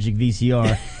fucking magic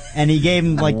VCR. And he gave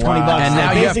him like $20. And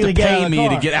now you have to basically get out pay of the me to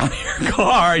car. get out of your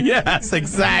car. Yes,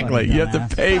 exactly. You have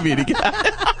to pay me to get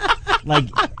out.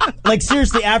 Like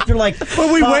seriously, after like.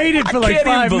 But we waited for like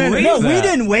 5 minutes. No, we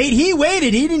didn't wait. He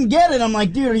waited. He didn't get it. I'm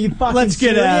like, dude, are you fucking Let's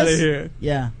get serious? out of here.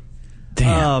 Yeah.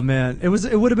 Damn. Oh man, it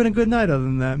would have been a good night other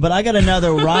than that. But I got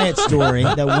another riot story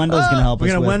that Wendell's gonna help us We're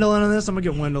gonna with. Wendell in on this. I'm gonna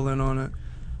get Wendell in on it.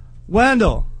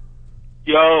 Wendell.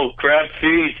 Yo, crab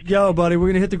feast. Yo, buddy, we're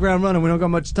gonna hit the ground running. We don't got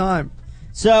much time.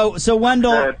 So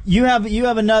Wendell, you have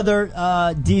another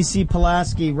DC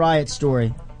Pulaski riot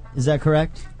story. Is that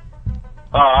correct?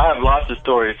 I have lots of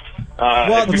stories.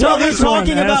 Well, we're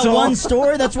talking about one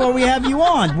story. That's why we have you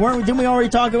on. Didn't we already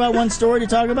talk about one story to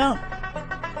talk about?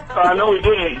 I know we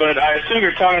didn't, but I assume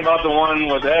you're talking about the one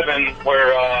with Evan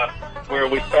where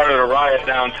we started a riot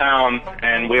downtown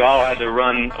and we all had to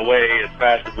run away as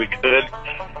fast as we could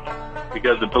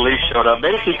because the police showed up.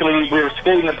 Basically, we were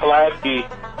skating in Pulaski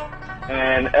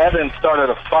and Evan started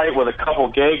a fight with a couple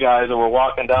gay guys that were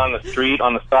walking down the street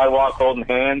on the sidewalk holding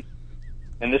hands.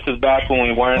 And this is back when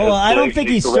we weren't. Well, I don't think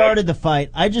he started the fight.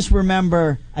 I just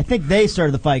remember, I think they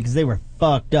started the fight because they were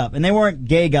fucked up. And they weren't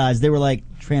gay guys. They were like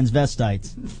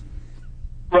transvestites.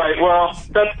 Right, well,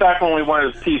 that's back when we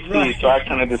weren't as PC, so I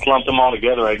kind of just lumped them all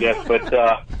together, I guess. But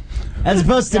as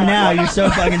opposed to now, you're so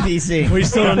fucking PC. We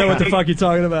still don't know what the fuck you're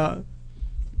talking about.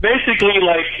 Basically,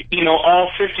 like, you know, all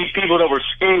 50 people that were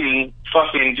skating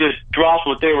fucking just dropped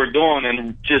what they were doing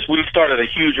and we started a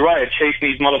huge riot chasing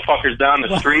these motherfuckers down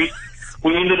the street.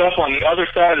 We ended up on the other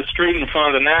side of the street in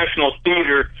front of the National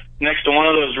Theater next to one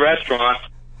of those restaurants.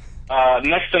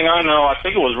 Next thing I know, I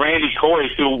think it was Randy Corey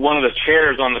threw one of the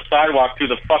chairs on the sidewalk through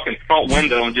the fucking front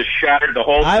window and just shattered the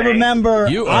whole thing. I remember.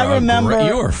 You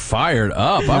are fired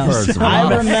up. I've heard some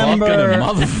I remember.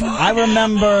 motherfucking I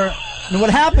remember. What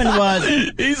happened was.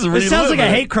 It sounds like a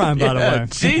hate crime, by the way.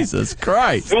 Jesus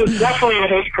Christ. It was definitely a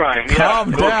hate crime. Yeah.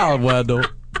 Calm down, Wendell.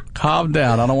 Calm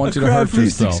down. I don't want you to hurt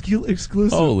yourself.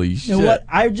 Exclusive. Holy shit. You know what?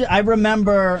 I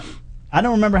remember. I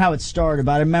don't remember how it started,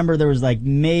 but I remember there was like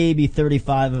maybe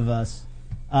 35 of us,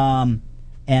 and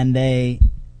they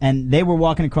were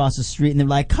walking across the street, and they were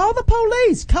like, "Call the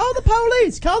police! Call the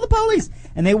police! Call the police!"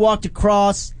 And they walked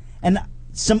across, and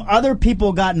some other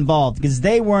people got involved because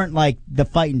they weren't like the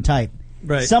fighting type.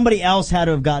 Right. Somebody else had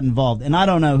to have got involved, and I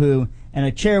don't know who. And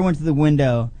a chair went to the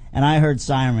window, and I heard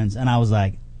sirens, and I was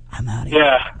like, "I'm out of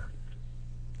here."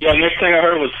 Yeah, next thing I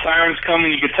heard was sirens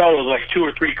coming. You could tell it was like 2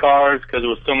 or 3 cars because there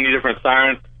was so many different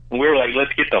sirens. And we were like,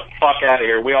 let's get the fuck out of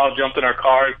here. We all jumped in our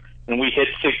cars, and we hit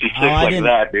 66 like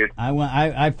that, dude.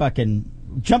 I fucking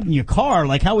jumped in your car.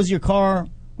 Like, how was your car?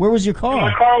 Where was your car?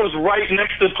 My car was right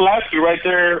next to Pulaski, right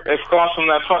there across from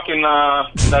that fucking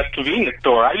that convenience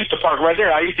store. I used to park right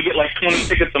there. I used to get like 20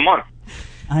 tickets a month.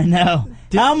 I know.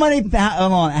 How many?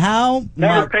 Hold on. How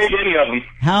Never much? paid any of them.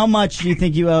 How much do you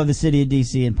think you owe the city of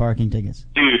DC in parking tickets?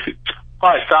 Dude,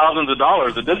 probably thousands of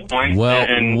dollars at this point. Well,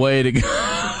 and way to go.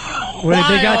 Wait,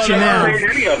 they got you now.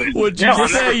 Would you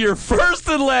just say your first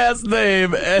and last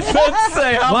name and then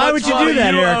say how Why much would you money do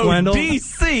that, you Eric owe Wendell?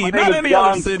 DC, not any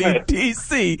other city,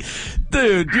 DC.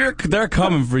 Dude, they're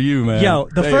coming for you, man. Yo,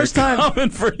 the first time coming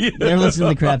for you. They're listening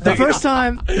to the crap. The first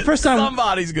time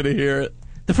somebody's gonna hear it.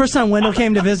 The first time Wendell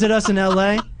came to visit us in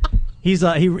L.A.,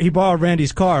 he borrowed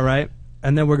Randy's car, right?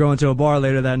 And then we're going to a bar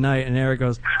later that night, and Eric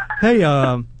goes, "Hey,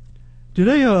 do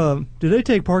they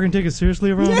take parking tickets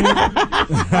seriously around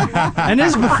here?" And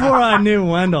this is before I knew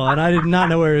Wendell, and I did not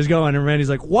know where he was going. And Randy's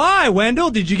like, "Why, Wendell?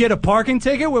 Did you get a parking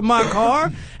ticket with my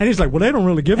car?" And he's like, "Well, they don't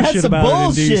really give a That's shit some about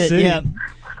bullshit, it in DC." yeah.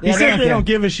 He Yeah, said they care. don't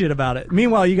give a shit about it.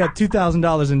 Meanwhile, you got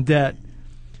 $2,000 in debt.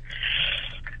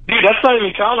 Dude, that's not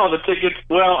even counting all the tickets.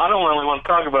 Well, I don't really want to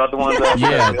talk about the ones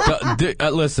that. Yeah,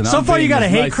 listen. So I'm far you being got a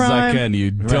as hate nice crime? As I can. You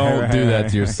don't do that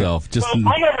to yourself. Just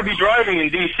Well, I'll never be driving in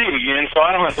D.C. again, so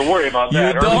I don't have to worry about you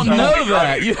that. don't know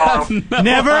that. You have no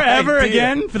Never, ever idea.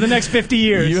 again for the next 50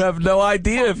 years. You have no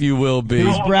idea if you will be.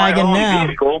 He's bragging my own now.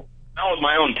 Vehicle, not with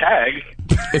my own tag.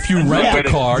 If you rent a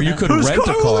car, you could Whose rent a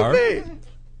car car. will it be?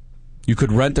 You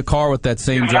could rent a car with that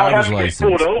same I would driver's have to get license.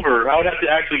 pulled over. I would have to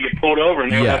actually get pulled over,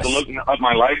 and they would have to Yes. look up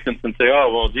my license and say,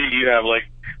 "Oh, well, gee, you have like."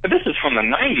 But this is from the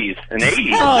 '90s and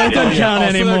 '80s. Oh, it doesn't count So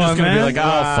anymore, they're just gonna man. be like,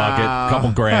 oh, fuck it,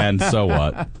 couple grand, so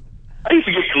what? I used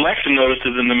to get collection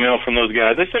notices in the mail from those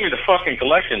guys. They sent me the fucking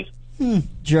collections.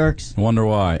 Jerks. Wonder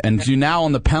why. And you now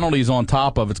on the penalties on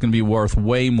top of it's going to be worth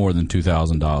way more than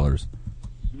 $2,000.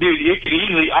 Dude, you could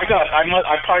easily. I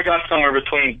probably got somewhere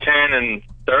between 10 and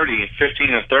 30,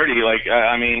 15 and 30. Like,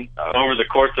 I mean, over the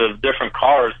course of different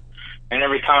cars, and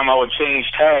every time I would change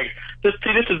tags. This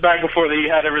is back before they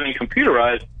had everything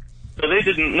computerized, so they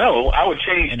didn't know. I would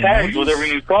change tags with every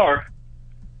new car.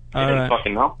 They All didn't right.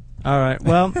 fucking know. All right.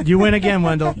 Well, you win again,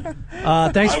 Wendell.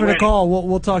 Thanks I for the win. call.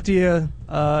 We'll talk to you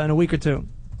in a week or two.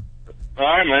 All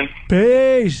right, man.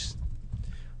 Peace.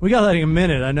 We got like a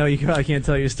minute. I know you probably can't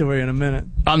tell your story in a minute.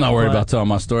 I'm not worried about telling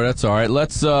my story. That's all right.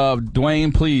 Let's,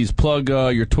 Dwayne, please plug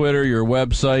your Twitter, your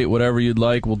website, whatever you'd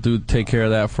like. We'll take care of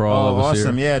that for all of us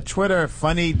awesome. here. Yeah, Twitter,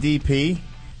 FunnyDP,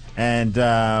 and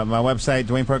my website,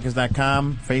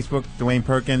 DwaynePerkins.com, Facebook, Dwayne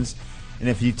Perkins. And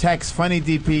if you text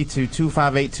FunnyDP to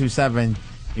 25827,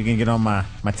 you can get on my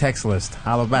text list.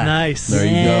 Holla back. Nice. There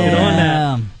you go. Get on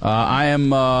that. I am.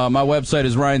 My website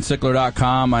is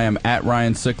RyanSickler.com. I am at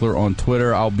Ryan Sickler on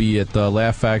Twitter. I'll be at the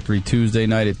Laugh Factory Tuesday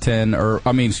night at 10.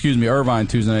 Irvine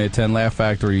Tuesday night at 10. Laugh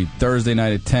Factory Thursday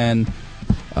night at 10.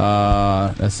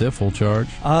 That's it. Full Charge.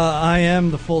 I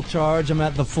am The Full Charge. I'm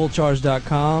at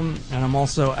thefullcharge.com, and I'm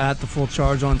also at The Full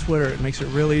Charge on Twitter. It makes it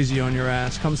real easy on your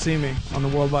ass. Come see me on the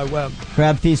World Wide Web.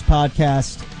 Crab Feast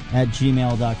Podcast at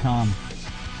gmail.com.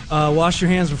 Wash your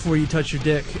hands before you touch your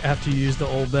dick after you use the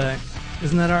Old Bay.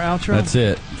 Isn't that our outro? That's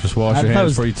it. Just wash your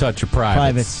hands before you touch your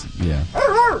privates. Yeah.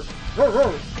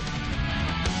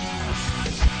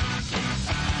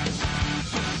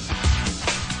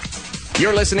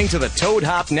 You're listening to the Toad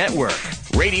Hop Network,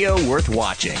 radio worth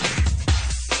watching.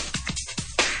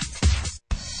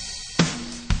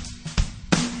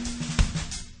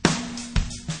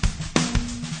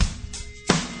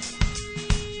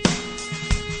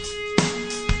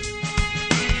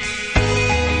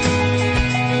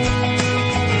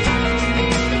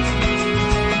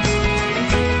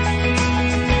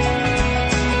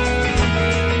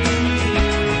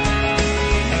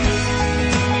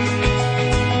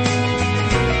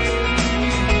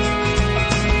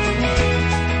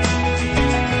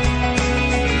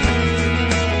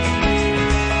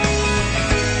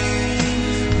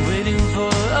 Waiting for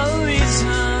a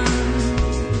reason.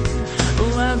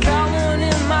 Oh, I got one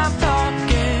in my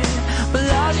pocket, but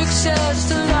logic says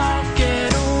to lock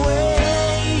it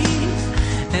away.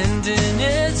 And in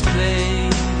its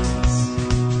place,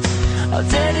 I'll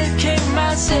dedicate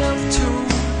myself to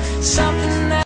something that